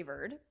be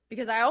favored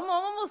because I'm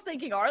almost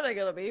thinking, are they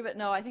going to be? But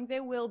no, I think they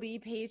will be.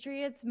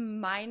 Patriots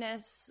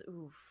minus,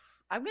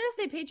 I'm going to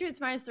say Patriots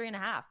minus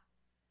 3.5.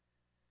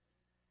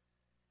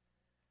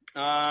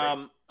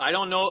 I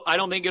don't know. I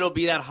don't think it'll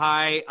be that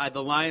high.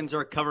 The Lions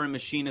are a covering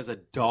machine as a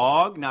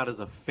dog, not as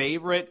a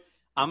favorite.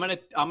 I'm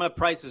gonna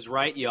Price is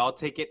Right. Yeah, I'll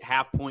take it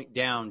half point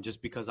down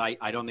just because I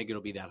don't think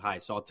it'll be that high.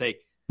 So I'll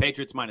take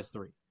Patriots minus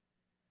 3.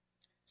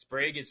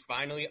 Sprague is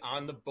finally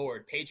on the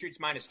board. Patriots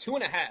minus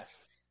 2.5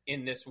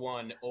 in this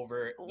one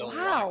over the Lions.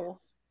 Wow.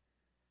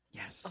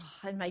 Yes.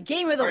 And my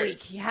game of the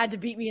week. You had to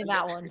beat me in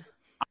that one.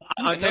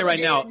 I'll tell you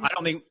right now.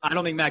 I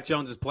don't think Mac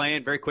Jones is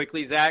playing. Very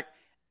quickly, Zach.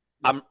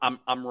 I'm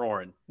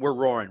roaring. We're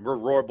roaring. We're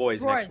Roar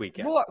Boys next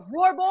weekend. Roar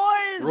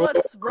Boys.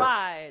 Let's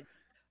ride.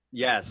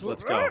 Yes,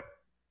 let's go.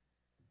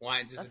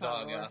 Lions is a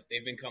dog.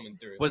 They've been coming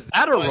through. Was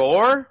that a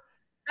roar?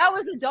 That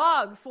was a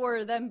dog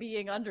for them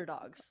being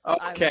underdogs.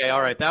 Okay,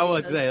 all right. That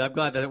was it. I'm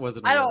glad that it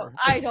wasn't a roar.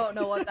 I don't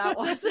know what that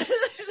was. That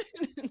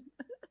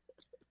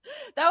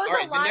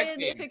was a lion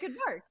if it could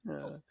bark.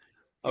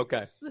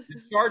 Okay. The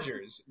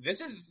Chargers. This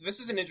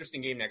is an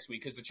interesting game next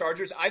week because the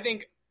Chargers, I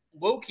think,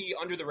 low-key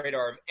under the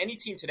radar of any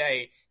team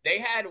today, they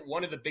had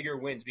one of the bigger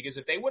wins because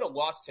if they would have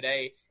lost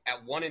today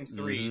at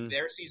 1-3,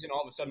 their season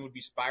all of a sudden would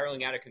be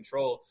spiraling out of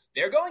control.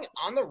 They're going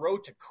on the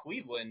road to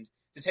Cleveland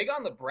to take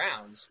on the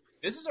Browns.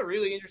 This is a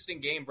really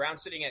interesting game.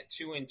 Browns sitting at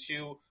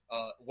 2-2,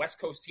 West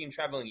Coast team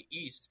traveling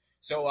east.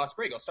 So,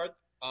 Sprague, I'll start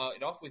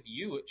it off with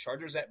you.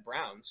 Chargers at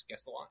Browns.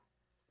 Guess the line.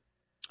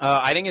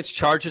 I think it's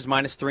Chargers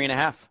minus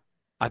 3.5.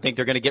 I think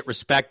they're going to get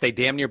respect. They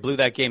damn near blew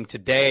that game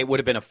today. It would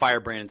have been a fire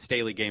Brandon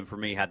Staley game for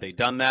me had they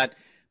done that,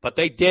 but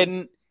they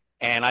didn't.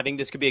 And I think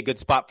this could be a good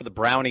spot for the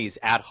Brownies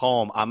at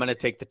home. I'm going to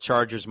take the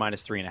Chargers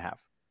minus 3.5.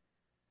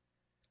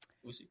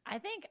 Lucy? I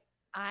think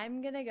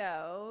I'm going to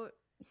go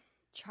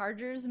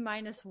Chargers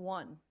minus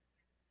 1.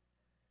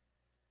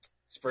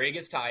 Sprague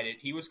has tied it.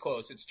 He was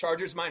close. It's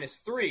Chargers minus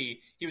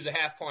 3. He was a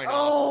half point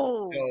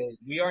off. So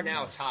we are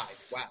now tied.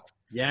 Wow.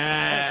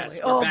 Yes.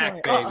 We're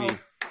back, baby.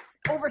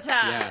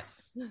 Overtime.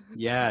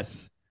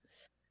 Yes.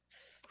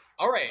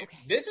 All right. Okay.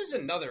 This is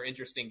another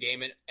interesting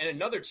game and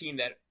another team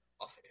that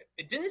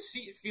it didn't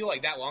feel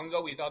like that long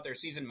ago. We thought their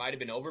season might have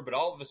been over, but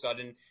all of a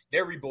sudden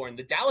they're reborn.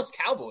 The Dallas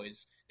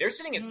Cowboys, they're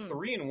sitting at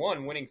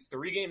 3-1, winning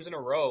 3 games in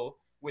a row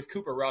with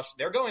Cooper Rush.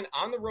 They're going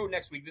on the road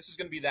next week. This is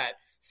going to be that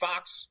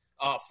Fox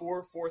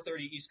 4:30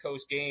 East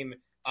Coast game.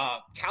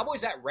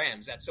 Cowboys at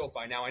Rams at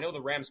SoFi. Now, I know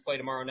the Rams play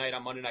tomorrow night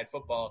on Monday Night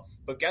Football,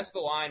 but guess the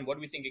line. What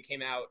do we think it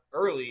came out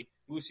early?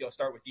 Lucy, I'll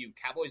start with you.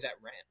 Cowboys at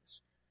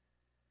Rams.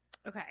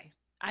 Okay.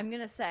 I'm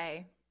going to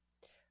say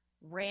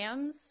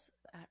Rams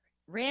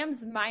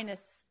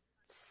minus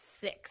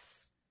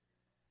 6.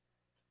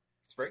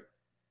 Sprague?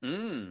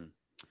 I'm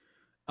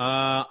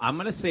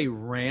going to say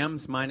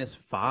Rams minus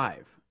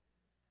 5.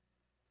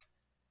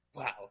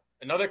 Wow.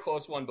 Another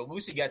close one, but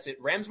Lucy gets it.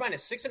 Rams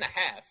minus 6.5.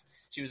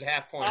 She was a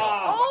half point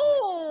off.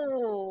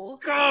 Oh,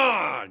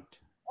 God!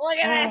 Look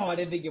at this. I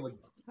didn't think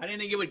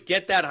it would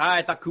get that high.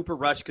 I thought Cooper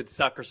Rush could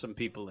sucker some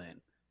people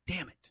in.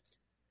 Damn it!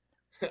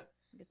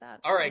 that.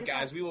 All right,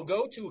 guys, we will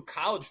go to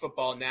college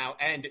football now.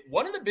 And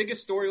one of the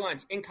biggest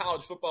storylines in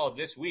college football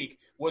this week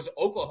was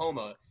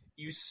Oklahoma.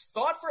 You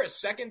thought for a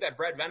second that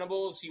Brett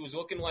Venables, he was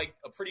looking like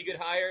a pretty good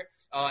hire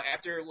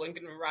after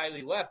Lincoln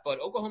Riley left,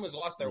 but Oklahoma's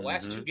lost their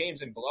last 2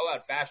 games in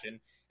blowout fashion.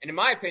 And in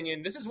my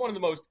opinion, this is one of the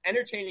most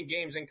entertaining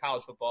games in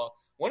college football.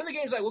 One of the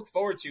games I look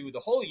forward to the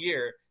whole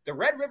year, the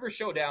Red River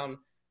Showdown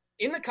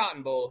in the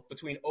Cotton Bowl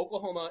between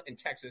Oklahoma and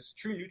Texas,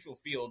 true neutral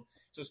field.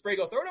 So, Sprague,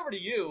 I'll throw it over to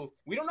you.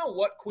 We don't know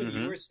what Quinn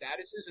Ewers'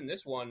 status is in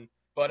this one,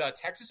 but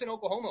Texas and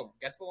Oklahoma,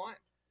 guess the line.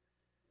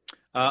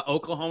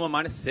 Oklahoma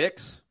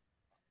 -6.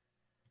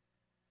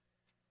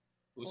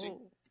 Lucy?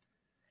 Oh.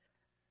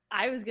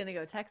 I was going to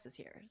go Texas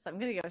here. So I'm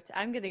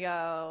going to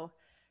go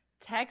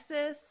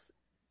Texas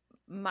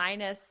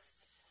minus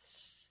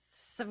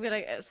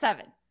 7.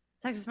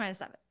 Texas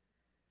 -7.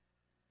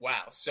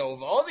 Wow. So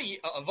of all the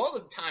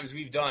times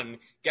we've done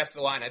guess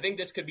the line, I think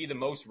this could be the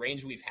most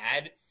range we've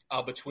had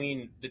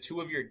between the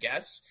two of your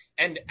guests.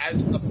 And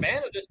as a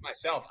fan of this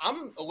myself,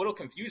 I'm a little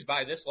confused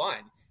by this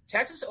line.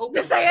 Texas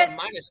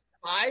Oklahoma is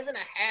a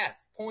 -5.5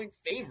 point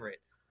favorite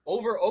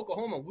over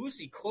Oklahoma.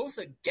 Lucy, close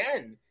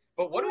again.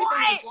 But what do we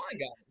think of this line,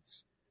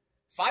 guys?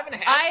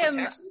 5.5 for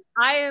Texas?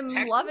 I am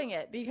loving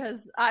it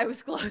because I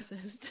was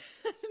closest.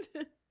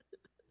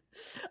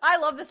 I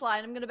love this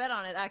line. I'm going to bet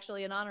on it,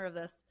 actually, in honor of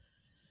this.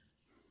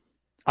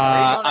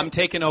 I'm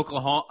taking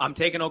Oklahoma. I'm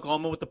taking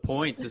Oklahoma with the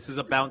points. This is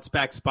a bounce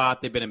back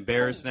spot. They've been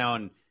embarrassed now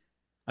in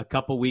a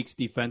couple weeks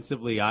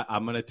defensively.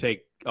 I'm going to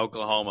take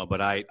Oklahoma, but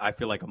I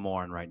feel like a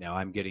moron right now.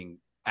 I'm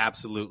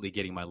absolutely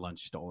getting my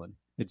lunch stolen.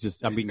 It's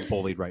just I'm being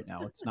bullied right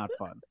now. It's not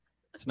fun.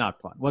 It's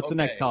not fun. What's the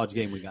next college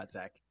game we got,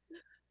 Zach?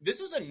 This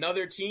is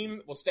another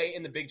team, will stay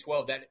in the Big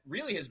 12, that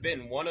really has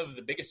been one of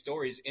the biggest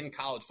stories in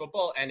college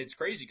football, and it's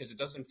crazy because it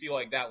doesn't feel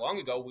like that long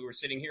ago we were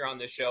sitting here on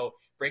this show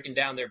breaking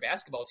down their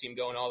basketball team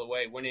going all the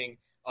way, winning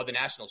the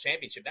national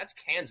championship. That's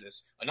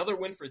Kansas. Another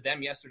win for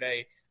them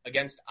yesterday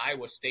against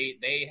Iowa State.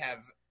 They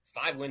have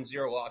 5 wins,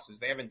 0 losses.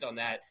 They haven't done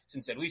that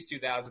since at least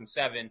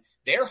 2007.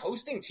 They're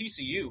hosting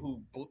TCU,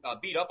 who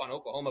beat up on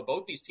Oklahoma.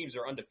 Both these teams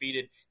are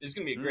undefeated. This is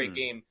going to be a great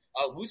game.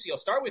 Lucy, I'll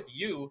start with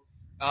you.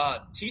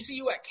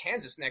 TCU at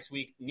Kansas next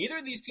week. Neither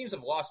of these teams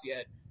have lost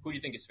yet. Who do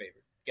you think is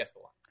favored? Guess the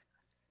line.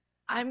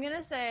 I'm going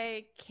to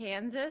say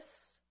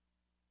Kansas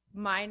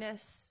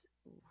minus.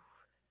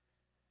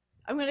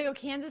 I'm going to go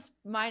Kansas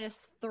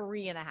minus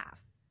 3.5.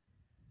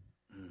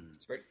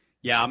 That's great.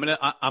 Yeah, I'm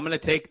gonna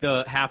take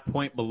the half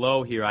point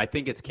below here. I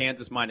think it's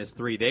Kansas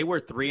 -3. They were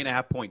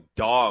 3.5 point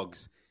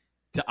dogs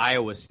to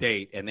Iowa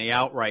State, and they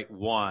outright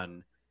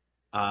won.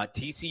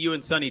 TCU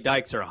and Sonny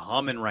Dykes are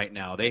humming right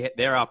now.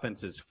 Their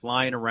offense is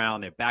flying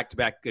around. They have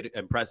back-to-back good,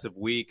 impressive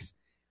weeks.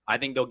 I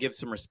think they'll give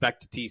some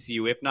respect to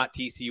TCU. If not,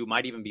 TCU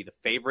might even be the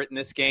favorite in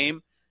this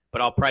game.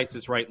 But I'll price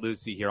this right,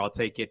 Lucy, here. I'll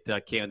take it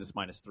Kansas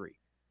 -3.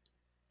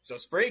 So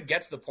Sprague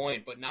gets the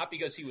point, but not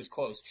because he was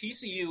close.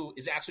 TCU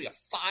is actually a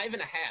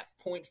 5.5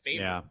 point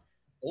favorite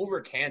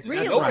over Kansas.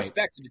 Really? No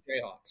respect to the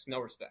Jayhawks. No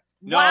respect.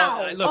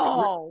 Wow.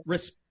 No,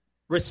 look,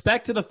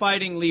 respect to the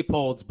Fighting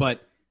Leopolds,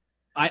 but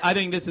I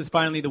think this is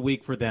finally the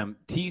week for them.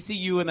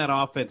 TCU in that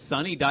offense,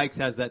 Sonny Dykes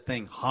has that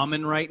thing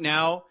humming right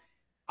now.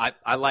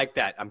 I like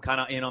that. I'm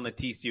kind of in on the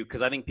TCU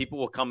because I think people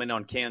will come in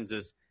on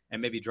Kansas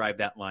and maybe drive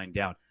that line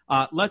down.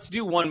 Let's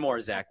do one more,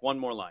 Zach. One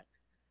more line.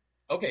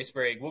 Okay,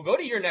 Sprague, we'll go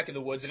to your neck of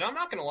the woods, and I'm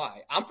not going to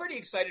lie. I'm pretty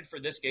excited for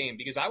this game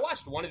because I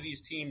watched one of these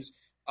teams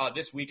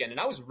this weekend, and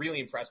I was really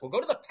impressed. We'll go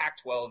to the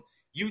Pac-12.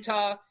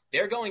 Utah,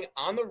 they're going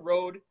on the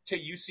road to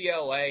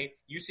UCLA.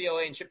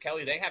 UCLA and Chip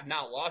Kelly, they have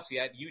not lost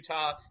yet.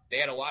 Utah, they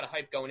had a lot of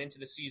hype going into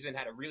the season,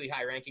 had a really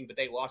high ranking, but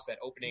they lost that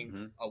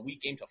opening week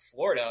game to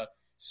Florida.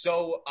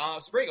 So,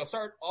 Sprague, I'll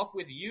start off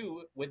with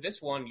you with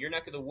this one, your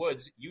neck of the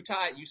woods.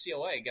 Utah at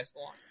UCLA, guess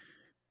the line.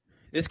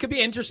 This could be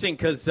interesting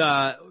because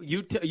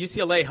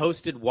UCLA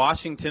hosted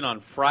Washington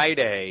on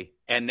Friday,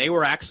 and they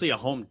were actually a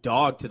home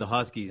dog to the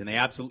Huskies, and they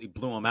absolutely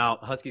blew them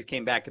out. Huskies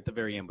came back at the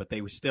very end, but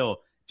they were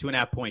still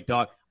 2.5 point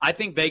dog. I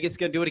think Vegas is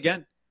going to do it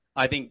again.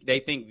 I think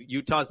they think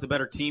Utah's the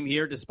better team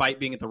here, despite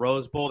being at the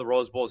Rose Bowl. The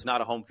Rose Bowl is not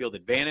a home field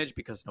advantage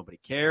because nobody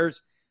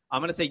cares.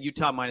 I'm going to say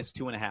Utah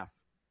 -2.5.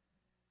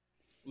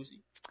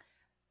 Lucy?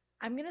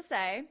 I'm going to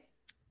say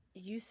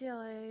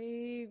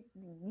UCLA.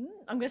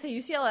 I'm going to say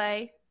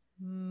UCLA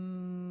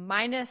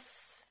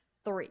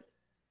 -3.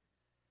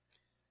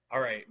 All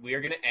right, we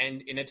are going to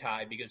end in a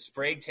tie because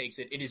Sprague takes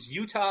it. It is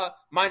Utah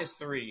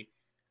 -3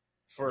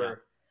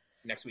 for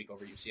next week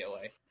over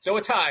UCLA. So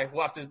a tie.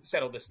 We'll have to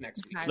settle this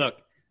next week.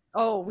 Look,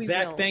 we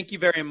Zach, will. thank you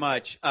very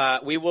much.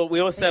 We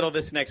will settle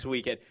this next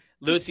weekend.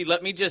 Lucy,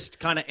 let me just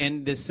kind of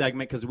end this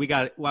segment because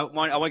I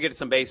want to get to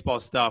some baseball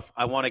stuff.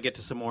 I want to get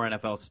to some more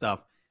NFL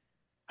stuff.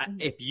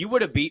 If you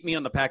would have beat me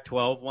on the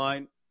Pac-12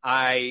 line,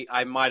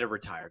 I might have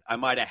retired. I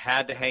might have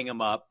had to hang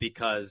him up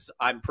because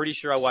I'm pretty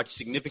sure I watched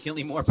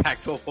significantly more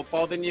Pac-12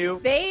 football than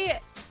you. They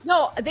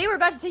were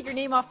about to take your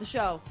name off the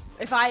show.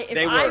 If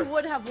I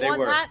would have won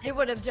that, it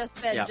would have just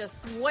been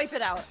just wipe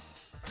it out.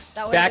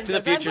 Back to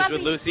the Futures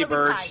with Lucy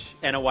Burge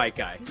and a white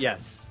guy.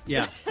 Yes.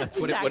 Yeah, that's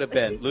what it would have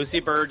been. Lucy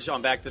Burge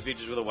on Back to the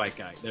Futures with a white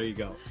guy. There you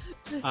go.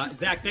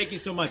 Zach, thank you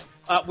so much.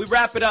 We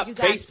wrap it up.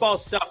 Baseball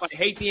stuff. I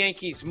hate the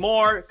Yankees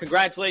more.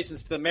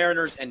 Congratulations to the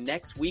Mariners and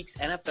next week's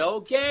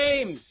NFL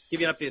games.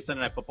 Give you an update on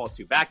Sunday Night Football,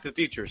 too. Back to the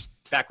Futures.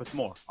 Back with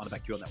more on the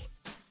BetQL Network.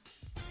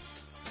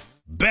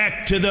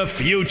 Back to the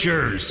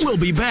Futures. We'll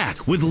be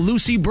back with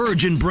Lucy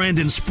Burge and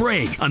Brandon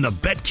Sprague on the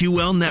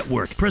BetQL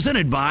Network.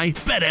 Presented by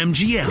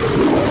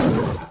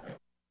BetMGM.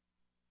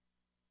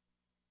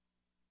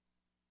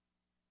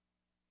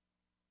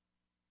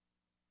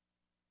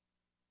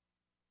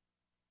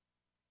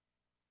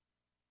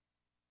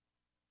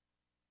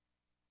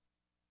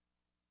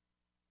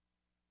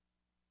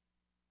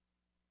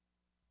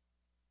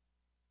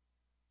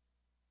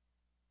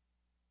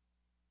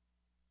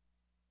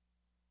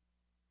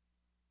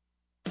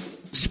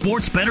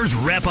 Sports bettors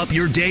wrap up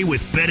your day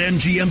with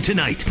BetMGM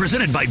tonight.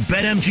 Presented by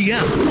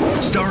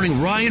BetMGM.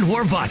 Starring Ryan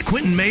Horvath,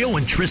 Quentin Mayo,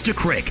 and Trista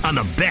Crick on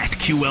the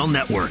BetQL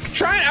Network.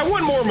 I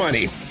want more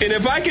money. And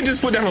if I can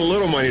just put down a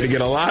little money to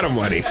get a lot of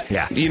money,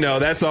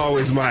 that's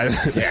always my...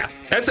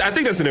 I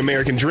think that's an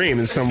American dream,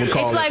 as some would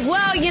call it. It's like,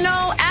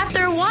 well,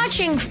 after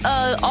watching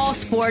all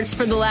sports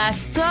for the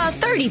last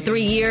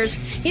 33 years,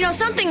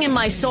 something in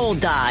my soul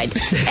died.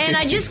 And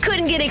I just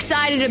couldn't get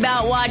excited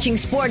about watching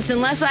sports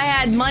unless I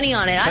had money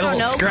on it. I don't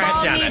know.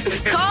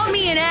 Call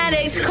me an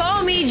addict.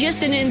 Call me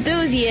just an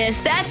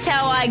enthusiast. That's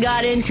how I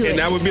got into it. And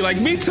that would be like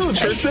me too,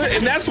 Trista.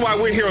 And that's why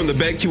we're here on the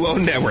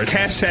BetQL Network.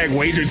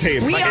 #wager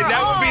table. And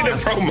that would be the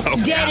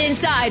promo. Dead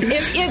inside.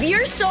 If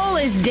your soul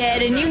is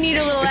dead and you need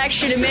a little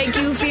extra to make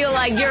you feel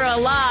like you're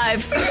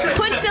alive,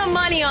 put some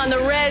money on the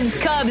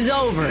Reds-Cubs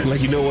over.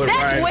 Like, you know what,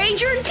 That's Ryan?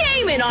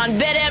 Wagertainment on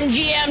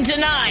BetMGM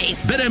tonight.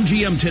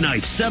 BetMGM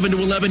tonight, 7 to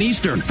 11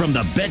 Eastern from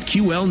the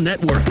BetQL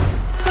Network.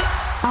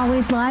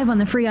 Always live on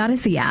the free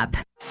Odyssey app.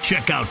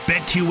 Check out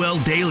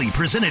BetQL Daily,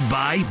 presented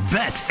by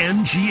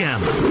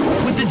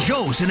BetMGM. With the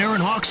Joes and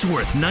Aaron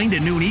Hawksworth, 9 to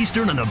noon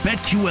Eastern on the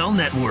BetQL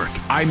Network.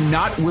 I'm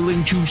not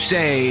willing to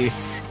say,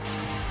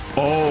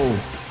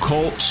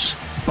 Colts,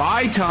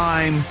 buy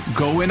time,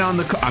 go in on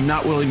the... I'm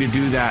not willing to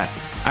do that.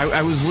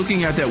 I was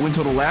looking at that win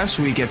total last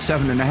week at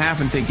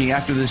 7.5 and thinking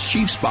after this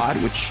Chiefs spot,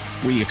 which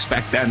we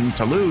expect them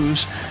to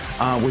lose,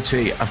 which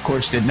they, of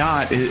course, did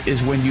not,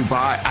 is when you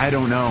buy... I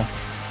don't know.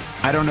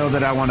 I don't know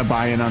that I want to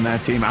buy in on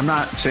that team. I'm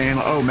not saying,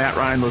 Matt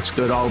Ryan looks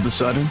good all of a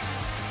sudden.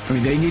 I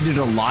mean, they needed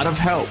a lot of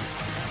help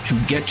to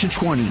get to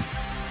 20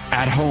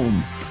 at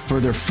home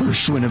for their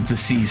first win of the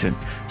season.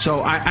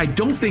 So I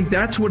don't think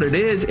that's what it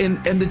is. And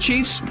the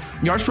Chiefs,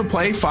 yards per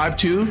play,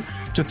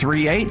 5.2 to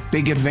 3.8,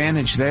 big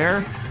advantage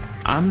there.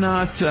 I'm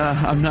not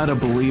a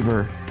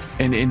believer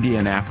in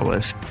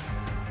Indianapolis.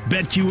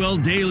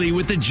 BetQL Daily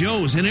with the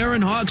Joes and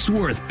Aaron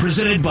Hawksworth,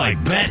 presented by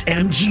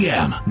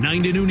BetMGM.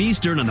 9 to noon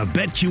Eastern on the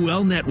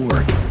BetQL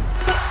Network.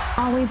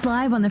 Always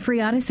live on the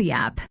free Odyssey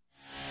app.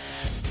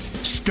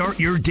 Start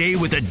your day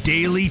with a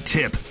daily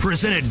tip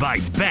presented by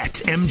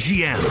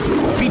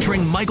BetMGM.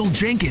 Featuring Michael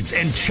Jenkins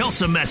and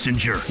Chelsea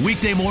Messenger.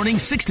 Weekday morning,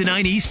 6 to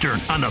 9 Eastern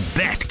on the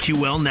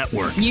BetQL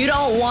Network. You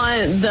don't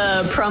want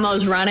the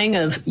promos running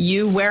of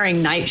you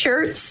wearing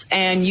nightshirts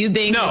and you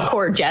being the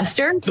court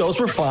jester? Those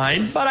were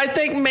fine, but I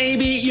think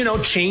maybe,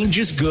 change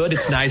is good.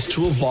 It's nice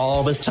to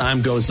evolve as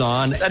time goes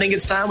on. I think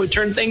it's time we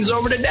turn things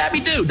over to Dabby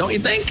Doo, don't you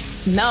think?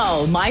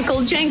 No,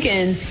 Michael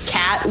Jenkins,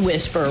 cat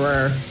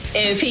whisperer.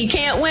 If he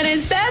can't win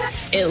his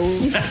bets, at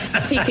least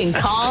he can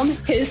calm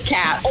his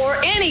cat, or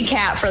any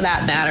cat for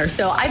that matter.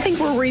 So I think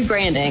we're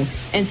rebranding.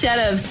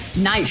 Instead of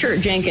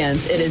Nightshirt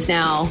Jenkins, it is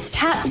now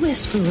Cat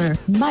Whisperer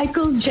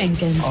Michael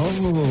Jenkins.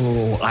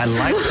 Oh, I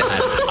like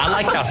that. I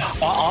like that.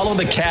 All of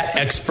the cat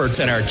experts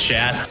in our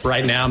chat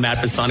right now, Matt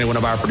Pisani, one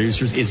of our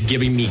producers, is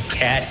giving me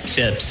cat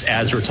tips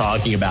as we're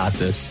talking about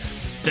this.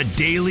 The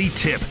Daily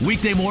Tip,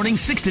 weekday morning,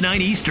 6 to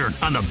 9 Eastern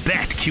on the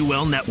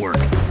BetQL Network.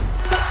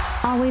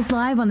 Always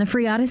live on the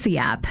free Odyssey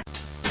app.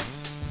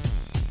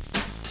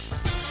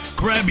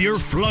 Grab your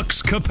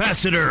flux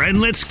capacitor and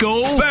let's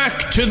go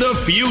back to the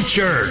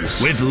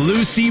futures with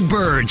Lucy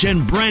Burge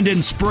and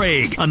Brandon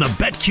Sprague on the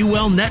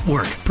BetQL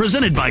Network,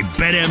 presented by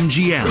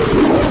BetMGM.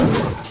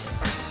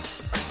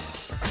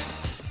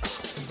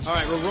 All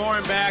right, we're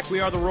roaring back.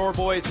 We are the Roar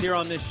Boys here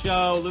on this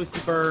show. Lucy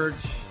Burge,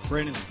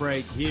 Brandon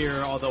Sprague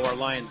here, although our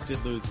Lions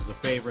did lose as a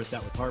favorite.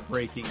 That was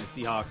heartbreaking. The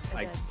Seahawks,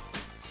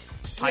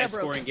 highest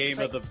scoring game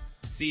of the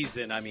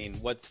season. I mean,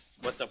 what's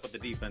up with the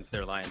defense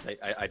there, Lions?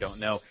 I don't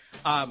know.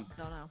 Don't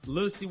know.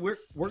 Lucy, we're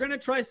going to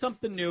try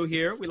something new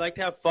here. We like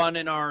to have fun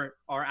in our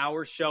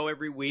hour show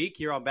every week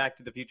here on Back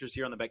to the Futures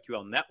here on the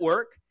BetQL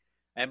Network.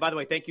 And by the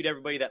way, thank you to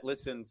everybody that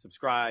listens,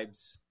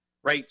 subscribes,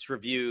 rates,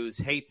 reviews,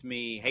 hates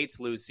me, hates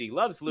Lucy,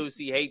 loves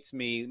Lucy, hates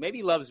me,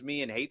 maybe loves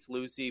me and hates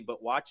Lucy,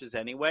 but watches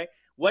anyway.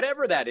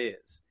 Whatever that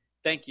is,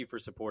 thank you for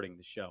supporting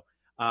the show.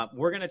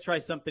 We're going to try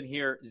something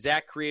here.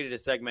 Zach created a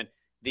segment,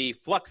 the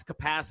flux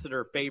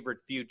capacitor favorite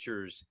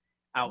futures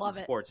out in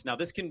sports. Now,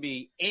 this can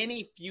be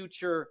any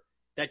future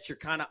that you're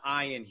kind of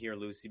eyeing here,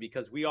 Lucy,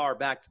 because we are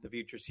Back to the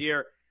Futures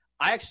here.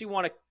 I actually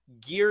want to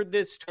gear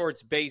this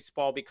towards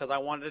baseball because I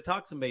wanted to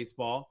talk some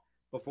baseball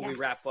before we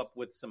wrap up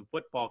with some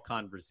football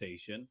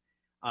conversation.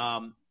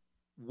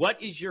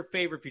 what is your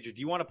favorite future?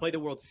 Do you want to play the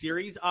World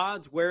Series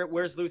odds?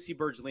 Where's Lucy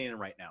Burge leaning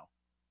right now?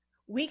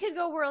 We could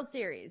go World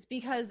Series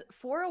because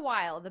for a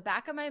while, the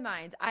back of my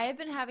mind, I have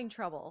been having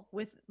trouble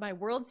with my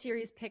World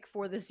Series pick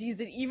for the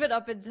season, even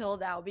up until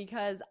now,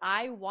 because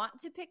I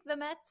want to pick the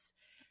Mets,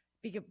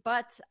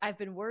 but I've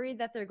been worried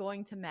that they're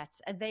going to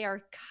Mets, and they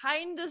are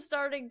kind of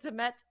starting to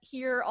Met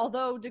here,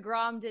 although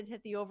DeGrom did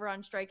hit the over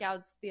on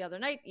strikeouts the other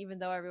night, even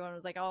though everyone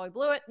was like, oh, he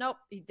blew it. Nope,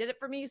 he did it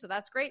for me, so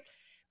that's great.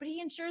 But he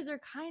and Scherzer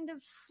are kind of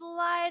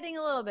sliding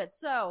a little bit,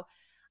 so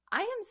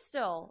I am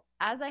still,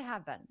 as I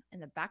have been in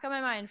the back of my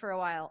mind for a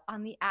while,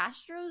 on the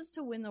Astros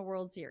to win the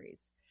World Series.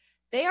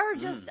 They are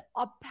just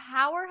a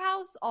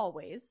powerhouse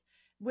always.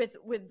 I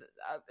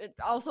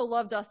also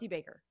love Dusty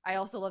Baker.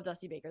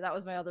 That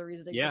was my other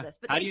reasoning for this.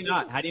 But how do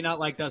you not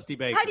like Dusty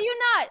Baker? How do you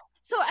not?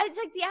 So it's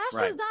like the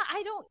Astros.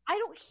 Right. I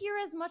don't hear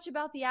as much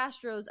about the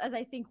Astros as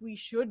I think we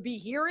should be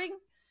hearing.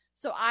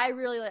 So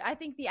I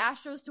think the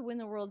Astros to win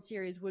the World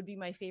Series would be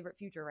my favorite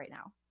future right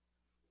now.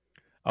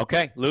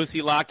 Okay,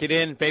 Lucy, lock it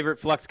in. Favorite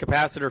flux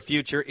capacitor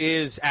future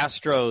is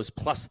Astros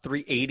plus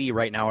 380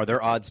 right now are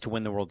their odds to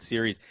win the World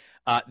Series.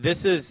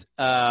 This is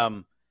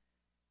a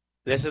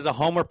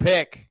homer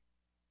pick,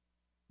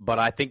 but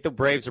I think the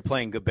Braves are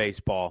playing good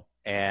baseball,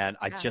 and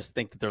I just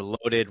think that they're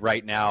loaded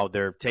right now.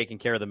 They're taking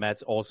care of the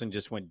Mets. Olsen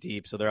just went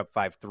deep, so they're up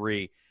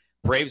 5-3.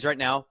 Braves right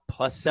now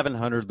plus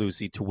 700,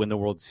 Lucy, to win the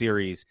World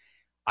Series.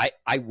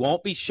 I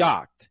won't be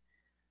shocked.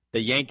 The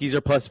Yankees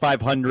are plus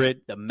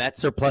 500. The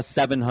Mets are plus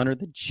 700.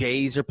 The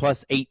Jays are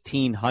plus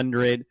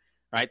 1,800.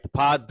 Right? The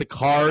Pods, the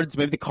Cards,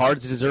 maybe the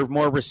Cards deserve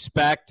more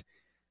respect.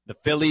 The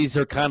Phillies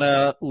are kind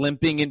of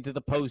limping into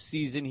the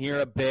postseason here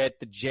a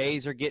bit. The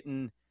Jays are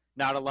getting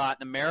not a lot.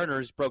 The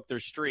Mariners broke their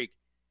streak.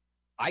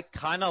 I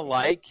kind of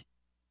like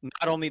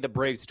not only the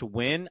Braves to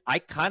win, I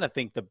kind of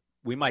think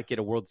we might get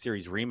a World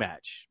Series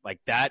rematch. Like,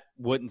 that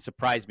wouldn't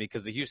surprise me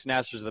because the Houston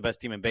Astros are the best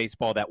team in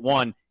baseball. That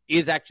one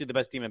is actually the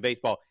best team in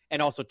baseball.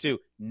 And also, too,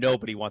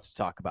 nobody wants to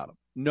talk about them.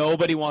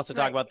 Nobody wants to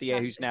talk about the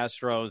Houston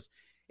Astros.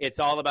 It's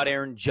all about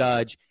Aaron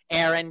Judge.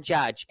 Aaron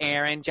Judge.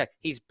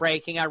 He's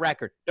breaking a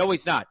record. No,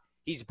 he's not.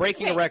 He's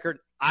breaking a record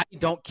I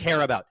don't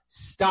care about.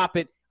 Stop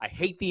it. I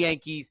hate the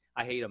Yankees.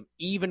 I hate them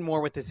even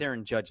more with this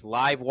Aaron Judge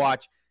live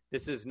watch.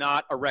 This is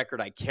not a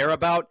record I care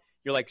about.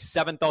 You're like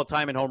 7th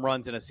all-time in home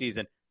runs in a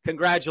season.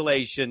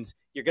 Congratulations.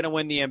 You're going to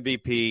win the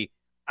MVP.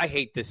 I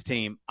hate this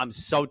team. I'm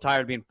so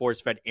tired of being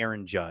force-fed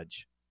Aaron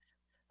Judge.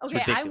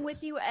 Okay, I'm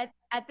with you.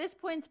 At this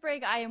point,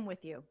 Sprague, I am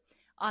with you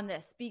on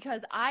this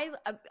because I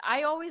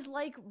always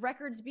like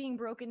records being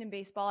broken in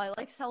baseball. I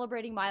like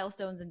celebrating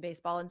milestones in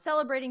baseball and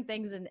celebrating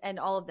things and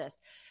all of this.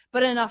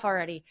 But enough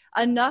already.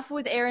 Enough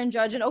with Aaron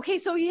Judge. And okay,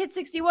 so he hit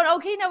 61.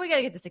 Okay, now we got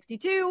to get to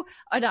 62.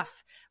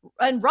 Enough.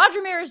 And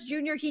Roger Maris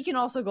Jr., he can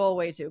also go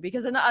away too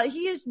because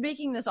he is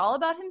making this all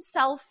about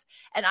himself.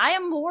 And I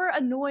am more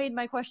annoyed.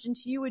 My question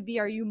to you would be,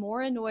 are you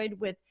more annoyed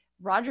with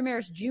Roger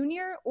Maris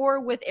Jr.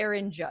 or with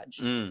Aaron Judge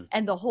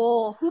and the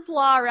whole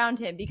hoopla around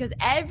him? Because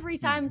every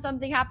time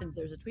something happens,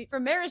 there's a tweet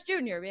from Maris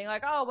Jr. being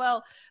like, oh,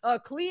 well,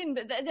 clean.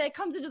 That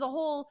comes into the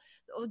whole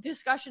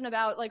discussion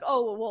about like,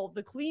 oh, well,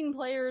 the clean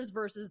players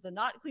versus the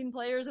not clean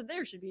players. And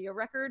there should be a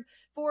record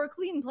for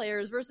clean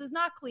players versus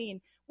not clean,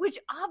 which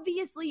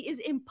obviously is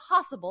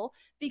impossible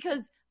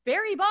because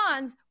Barry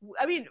Bonds,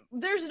 I mean,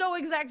 there's no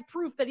exact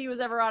proof that he was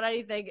ever on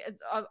anything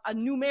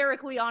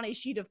numerically on a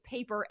sheet of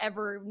paper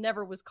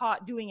never was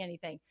caught doing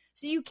anything.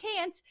 So you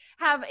can't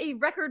have a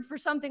record for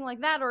something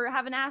like that or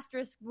have an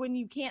asterisk when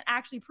you can't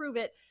actually prove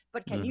it.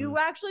 But can you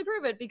actually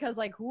prove it? Because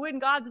like who in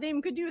God's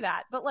name could do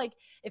that? But like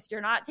if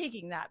you're not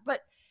taking that,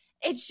 but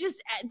it's just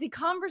the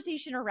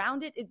conversation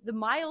around it, the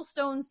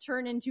milestones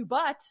turn into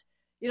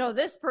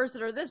this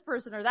person or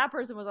that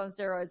person was on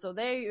steroids. So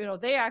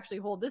they actually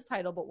hold this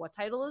title, but what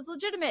title is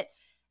legitimate?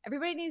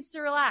 Everybody needs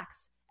to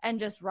relax and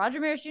just Roger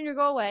Maris Jr.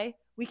 go away.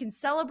 We can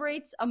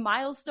celebrate a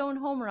milestone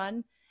home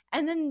run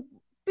and then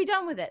be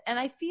done with it. And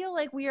I feel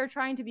like we are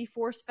trying to be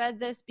force-fed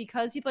this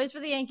because he plays for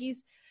the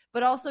Yankees,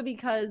 but also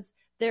because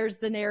there's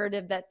the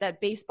narrative that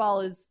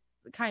baseball is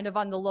kind of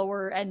on the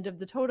lower end of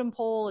the totem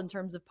pole in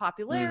terms of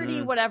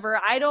popularity, whatever.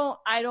 I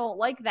don't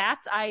like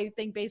that. I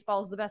think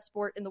baseball is the best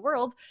sport in the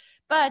world,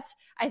 but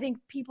I think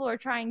people are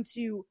trying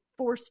to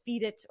force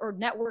feed it, or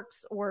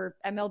networks or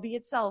MLB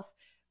itself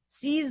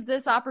sees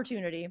this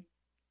opportunity.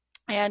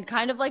 And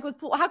kind of like with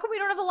Poole, how come we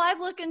don't have a live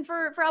looking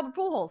for Albert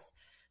Pujols?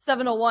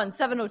 701,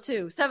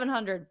 702,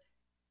 700.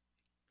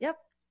 Yep.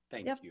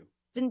 Thank you.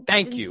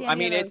 Thank you. I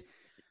mean, it's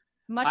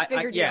much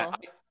bigger deal.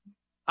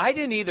 I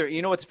didn't either.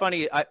 You know what's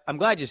funny? I'm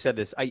glad you said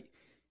this.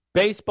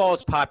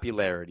 Baseball's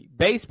popularity.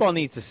 Baseball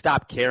needs to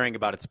stop caring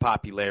about its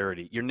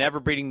popularity. You're never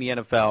beating the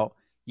NFL.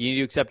 You need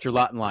to accept your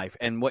lot in life.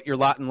 And what your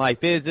lot in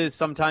life is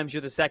sometimes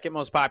you're the second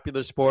most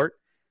popular sport.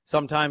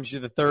 Sometimes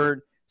you're the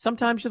third.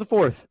 Sometimes you're the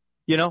fourth.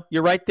 You're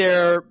right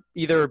there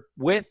either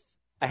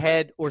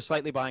ahead or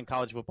slightly behind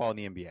college football in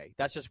the NBA.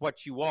 That's just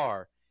what you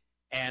are.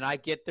 And I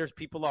get there's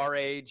people our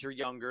age or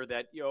younger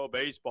that,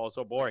 baseball's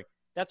so boring.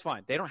 That's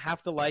fine. They don't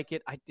have to like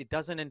it. It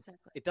doesn't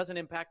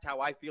impact how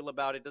I feel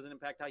about it. It doesn't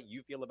impact how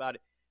you feel about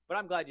it. But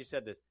I'm glad you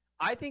said this.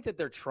 I think that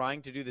they're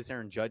trying to do this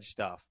Aaron Judge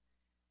stuff,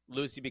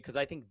 Lucy, because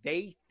I think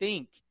they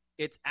think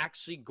it's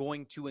actually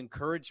going to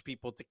encourage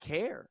people to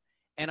care.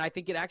 And I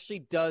think it actually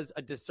does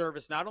a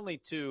disservice not only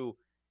to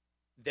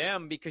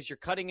them, because you're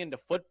cutting into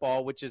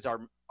football, which is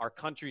our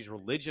country's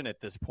religion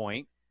at this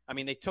point. I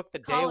mean, they took the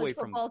day away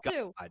from God.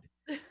 Too.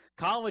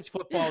 College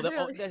football, the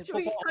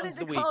football owns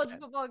the weekend. College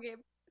football game.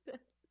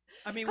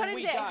 I mean, when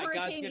we die,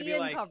 God's going to be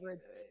like, coverage.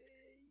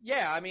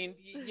 Yeah, I mean,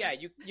 yeah,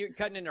 you're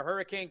cutting into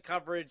hurricane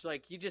coverage.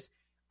 Like,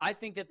 I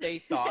think that they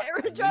thought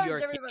a New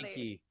York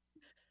Yankee.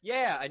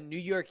 Yeah, a New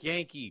York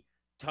Yankee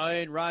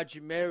tying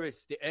Roger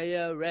Maris, the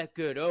AL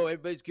record. Oh,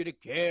 everybody's going to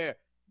care.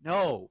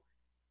 No,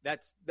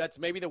 that's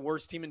maybe the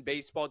worst team in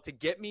baseball to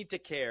get me to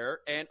care.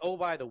 And, oh,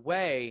 by the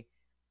way,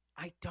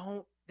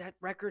 that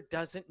record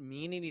doesn't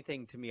mean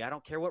anything to me. I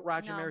don't care what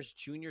Roger Maris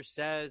Jr.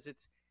 says.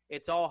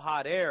 It's all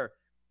hot air.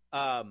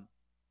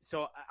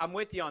 So I'm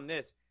with you on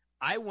this.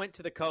 I went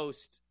to the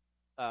coast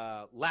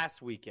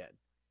last weekend,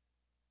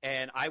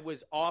 and I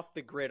was off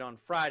the grid on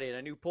Friday, and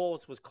I knew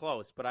Pujols was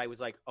close, but I was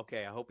like,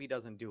 okay, I hope he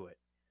doesn't do it.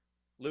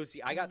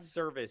 Lucy, I got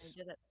service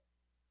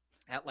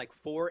at like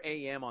 4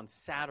 a.m. on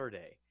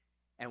Saturday,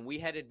 and we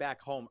headed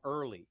back home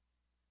early.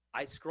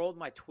 I scrolled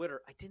my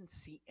Twitter. I didn't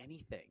see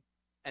anything.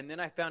 And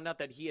then I found out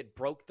that he had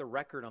broke the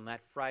record on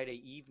that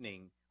Friday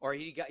evening, or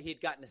he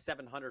had gotten to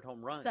 700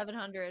 home runs.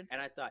 700.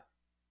 And I thought,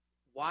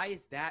 why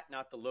is that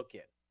not the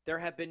look-in? There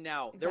have been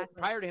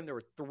prior to him, there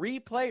were 3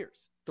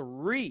 players,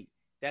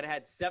 that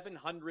had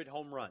 700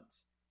 home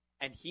runs.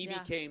 And he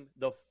became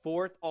the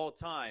 4th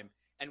all-time.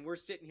 And we're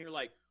sitting here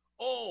like,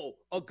 oh,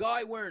 a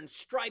guy wearing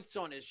stripes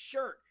on his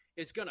shirt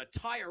is going to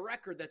tie a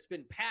record that's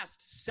been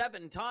passed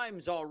 7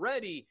 times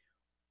already.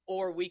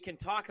 Or we can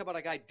talk about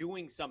a guy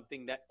doing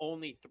something that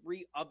only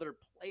 3 other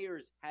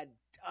players had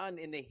done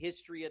in the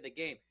history of the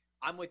game.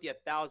 I'm with you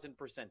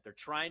 1,000%. They're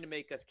trying to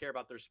make us care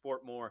about their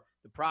sport more.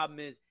 The problem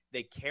is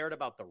they cared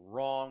about the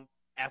wrong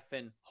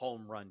effing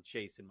home run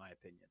chase, in my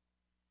opinion.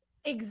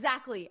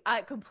 Exactly.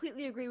 I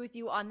completely agree with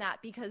you on that,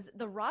 because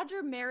the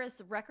Roger Maris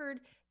record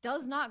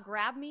does not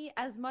grab me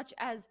as much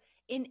as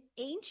an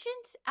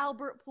ancient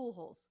Albert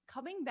Pujols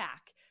coming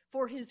back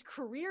for his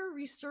career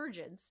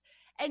resurgence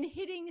and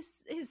hitting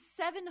his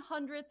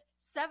 700th,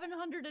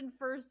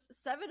 701st,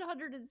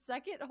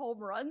 702nd home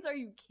runs. Are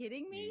you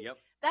kidding me? Yep.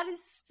 That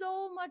is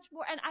so much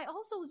more. And I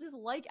also just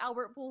like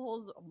Albert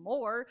Pujols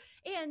more,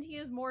 and he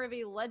is more of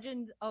a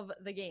legend of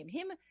the game.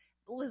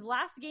 His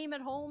last game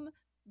at home,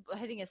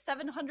 hitting a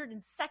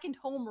 702nd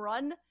home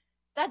run,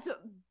 that's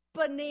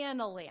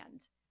banana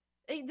land.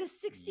 The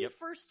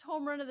 61st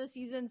home run of the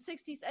season,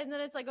 60, and then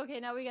it's like, okay,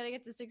 now we got to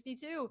get to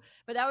 62.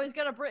 But now you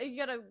got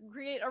to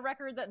create a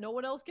record that no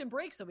one else can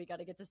break, so we got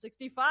to get to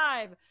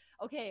 65.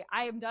 Okay,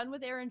 I am done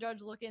with Aaron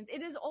Judge look-ins.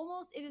 It is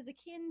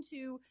akin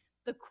to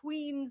the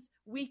Queen's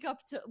week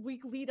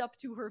lead up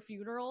to her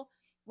funeral,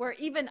 where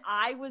even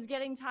I was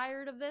getting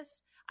tired of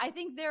this. I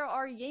think there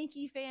are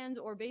Yankee fans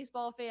or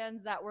baseball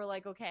fans that were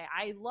like, okay,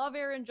 I love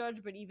Aaron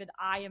Judge, but even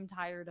I am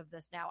tired of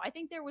this now. I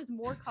think there was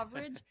more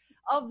coverage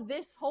of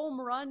this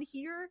home run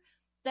here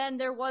than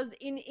there was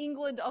in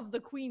England of the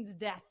Queen's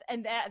death.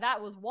 And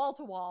that was wall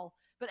to wall.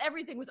 But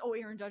everything was, oh,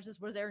 Aaron Judge,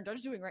 what is Aaron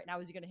Judge doing right now?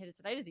 Is he going to hit it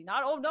tonight? Is he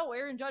not? Oh, no,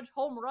 Aaron Judge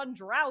home run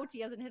drought.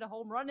 He hasn't hit a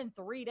home run in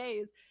 3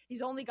 days.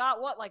 He's only got,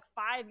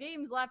 5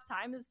 games left.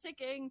 Time is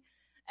ticking.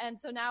 And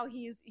so now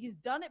he's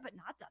done it, but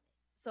not done it.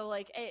 So,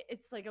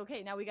 it's like,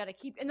 okay, now we got to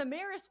keep – and the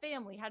Maris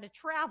family had to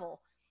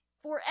travel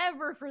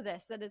forever for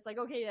this. And it's like,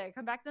 okay, yeah,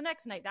 come back the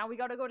next night. Now we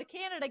got to go to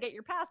Canada, get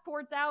your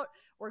passports out.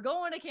 We're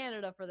going to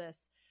Canada for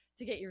this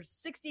to get your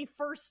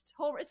 61st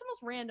home. It's the most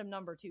random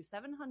number, too.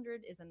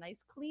 700 is a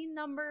nice, clean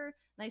number,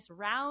 nice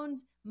round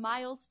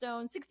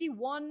milestone.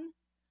 61,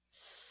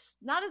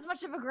 not as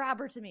much of a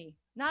grabber to me.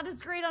 Not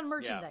as great on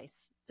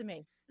merchandise to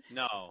me.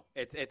 No,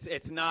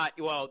 it's not.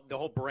 Well, the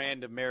whole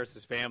brand of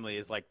Maris's family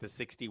is like the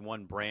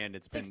 61 brand.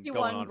 It's been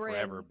going on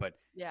forever, but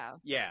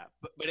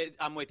but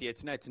I'm with you.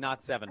 It's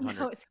not 700.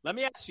 No, Let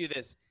me ask you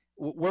this: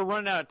 we're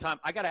running out of time.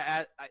 I got to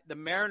add the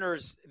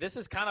Mariners. This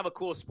is kind of a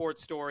cool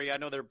sports story. I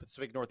know they're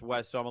Pacific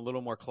Northwest, so I'm a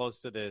little more close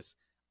to this.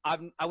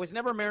 I was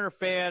never a Mariner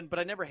fan, but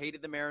I never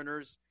hated the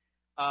Mariners.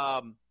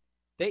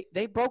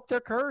 They broke their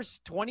curse.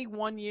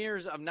 21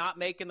 years of not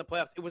making the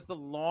playoffs. It was the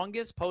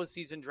longest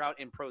postseason drought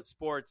in pro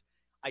sports.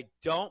 I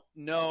don't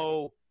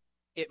know.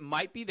 It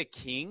might be the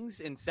Kings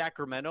in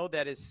Sacramento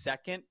that is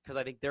second, because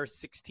I think they're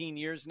 16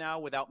 years now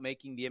without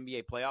making the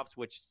NBA playoffs,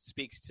 which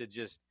speaks to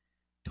just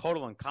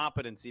total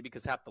incompetency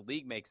because half the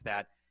league makes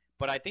that.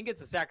 But I think it's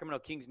the Sacramento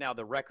Kings now,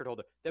 the record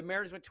holder. The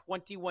Mariners went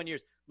 21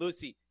 years.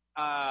 Lucy,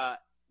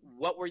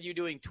 what were you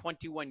doing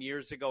 21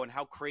 years ago, and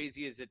how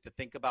crazy is it to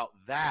think about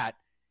that?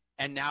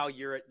 And now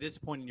you're at this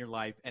point in your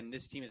life, and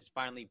this team is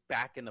finally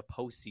back in the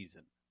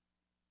postseason.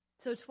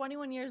 So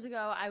 21 years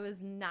ago, I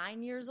was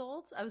 9 years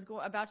old. I was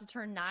about to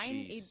turn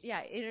 9.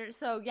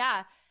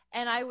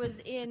 And I was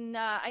in.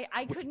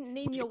 I couldn't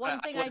name you one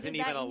thing I did that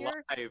year. I wasn't even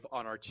alive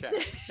on our chat.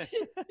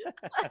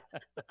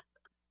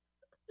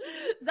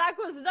 Zach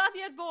was not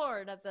yet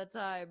born at that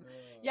time.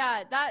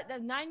 Yeah,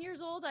 that 9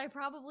 years old, I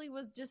probably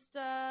was just,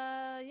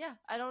 I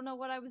don't know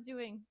what I was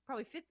doing.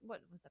 Probably fifth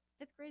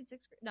grade,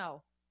 sixth grade?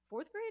 No,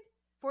 fourth grade?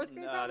 Fourth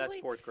grade, probably? That's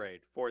fourth grade.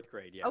 Fourth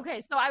grade, yeah.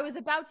 Okay, so I was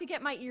about to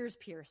get my ears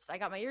pierced. I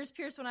got my ears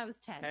pierced when I was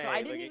 10, so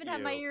I didn't even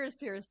have my ears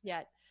pierced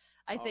yet.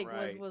 I think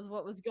was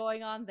what was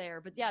going on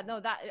there. But yeah, no,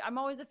 that I'm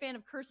always a fan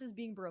of curses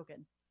being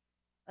broken.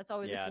 That's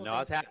always a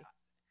cool thing.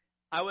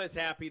 I was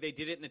happy they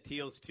did it in the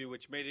Teals too,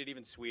 which made it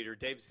even sweeter.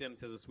 Dave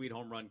Sims has a sweet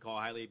home run call.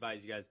 Highly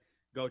advise you guys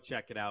go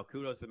check it out.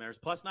 Kudos to the Mariners.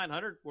 Plus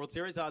 900 World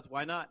Series odds.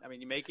 Why not? I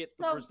mean, you make it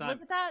for the first time.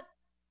 Look at that.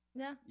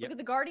 Yeah. Yep. Look at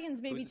the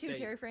Guardians maybe too.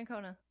 Terry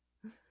Francona.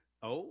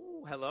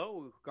 Oh,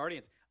 hello,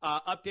 Guardians.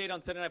 Update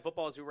on Sunday Night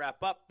Football as we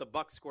wrap up. The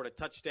Bucs scored a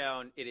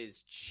touchdown. It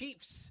is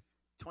Chiefs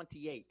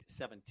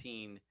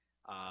 28-17.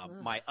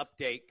 My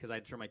update, because I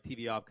had to turn my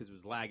TV off because it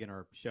was lagging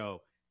our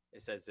show,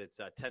 it says it's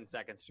 10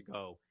 seconds to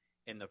go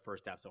in the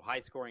first half. So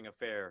high-scoring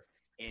affair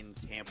in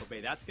Tampa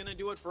Bay. That's going to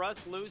do it for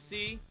us,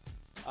 Lucy.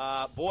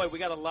 Boy, we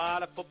got a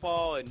lot of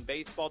football and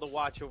baseball to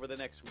watch over the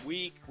next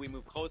week. We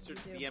move closer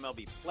to the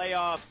MLB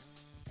playoffs,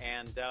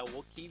 and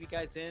we'll keep you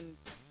guys in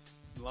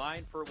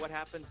line for what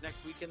happens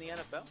next week in the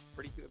NFL.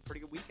 Pretty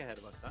good week ahead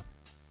of us, huh?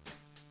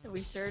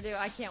 We sure do.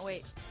 I can't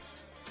wait.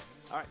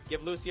 All right,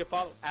 give Lucy a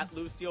follow at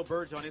Lucille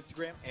Burge on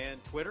Instagram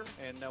and Twitter,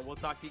 and we'll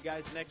talk to you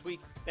guys next week.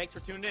 Thanks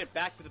for tuning in.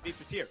 Back to the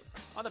Futures here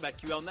on the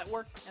BetQL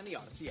Network and the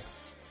Odyssey app.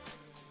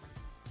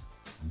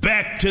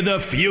 Back to the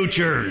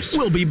Futures.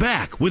 We'll be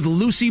back with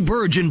Lucy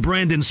Burge and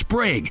Brandon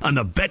Sprague on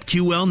the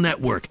BetQL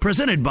Network,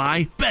 presented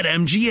by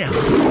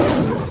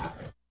BetMGM.